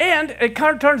 And it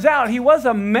kind of turns out he was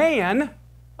a man,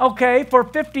 okay, for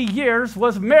 50 years,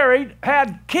 was married,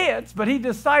 had kids, but he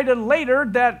decided later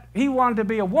that he wanted to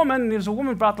be a woman, and he was a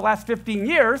woman for about the last 15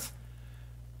 years.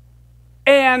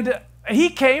 And he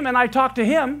came, and I talked to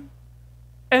him,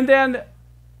 and then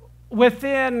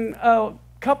within a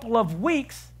couple of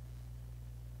weeks,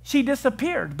 she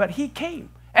disappeared, but he came.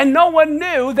 And no one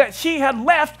knew that she had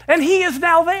left, and he is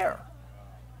now there.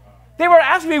 They were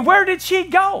asking me, where did she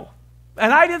go?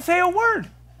 And I didn't say a word.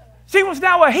 She was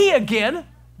now a he again,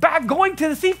 back going to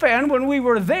the CFAN when we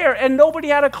were there, and nobody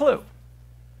had a clue.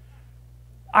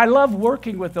 I love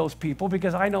working with those people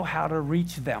because I know how to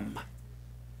reach them.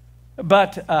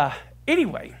 But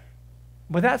anyway,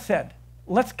 with that said,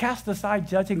 let's cast aside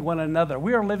judging one another.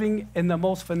 We are living in the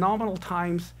most phenomenal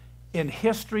times in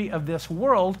history of this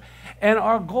world, and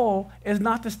our goal is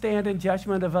not to stand in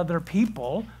judgment of other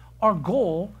people. Our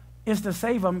goal is to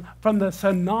save them from the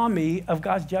tsunami of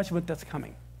God's judgment that's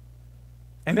coming.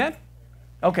 Amen?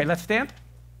 Okay, let's stand.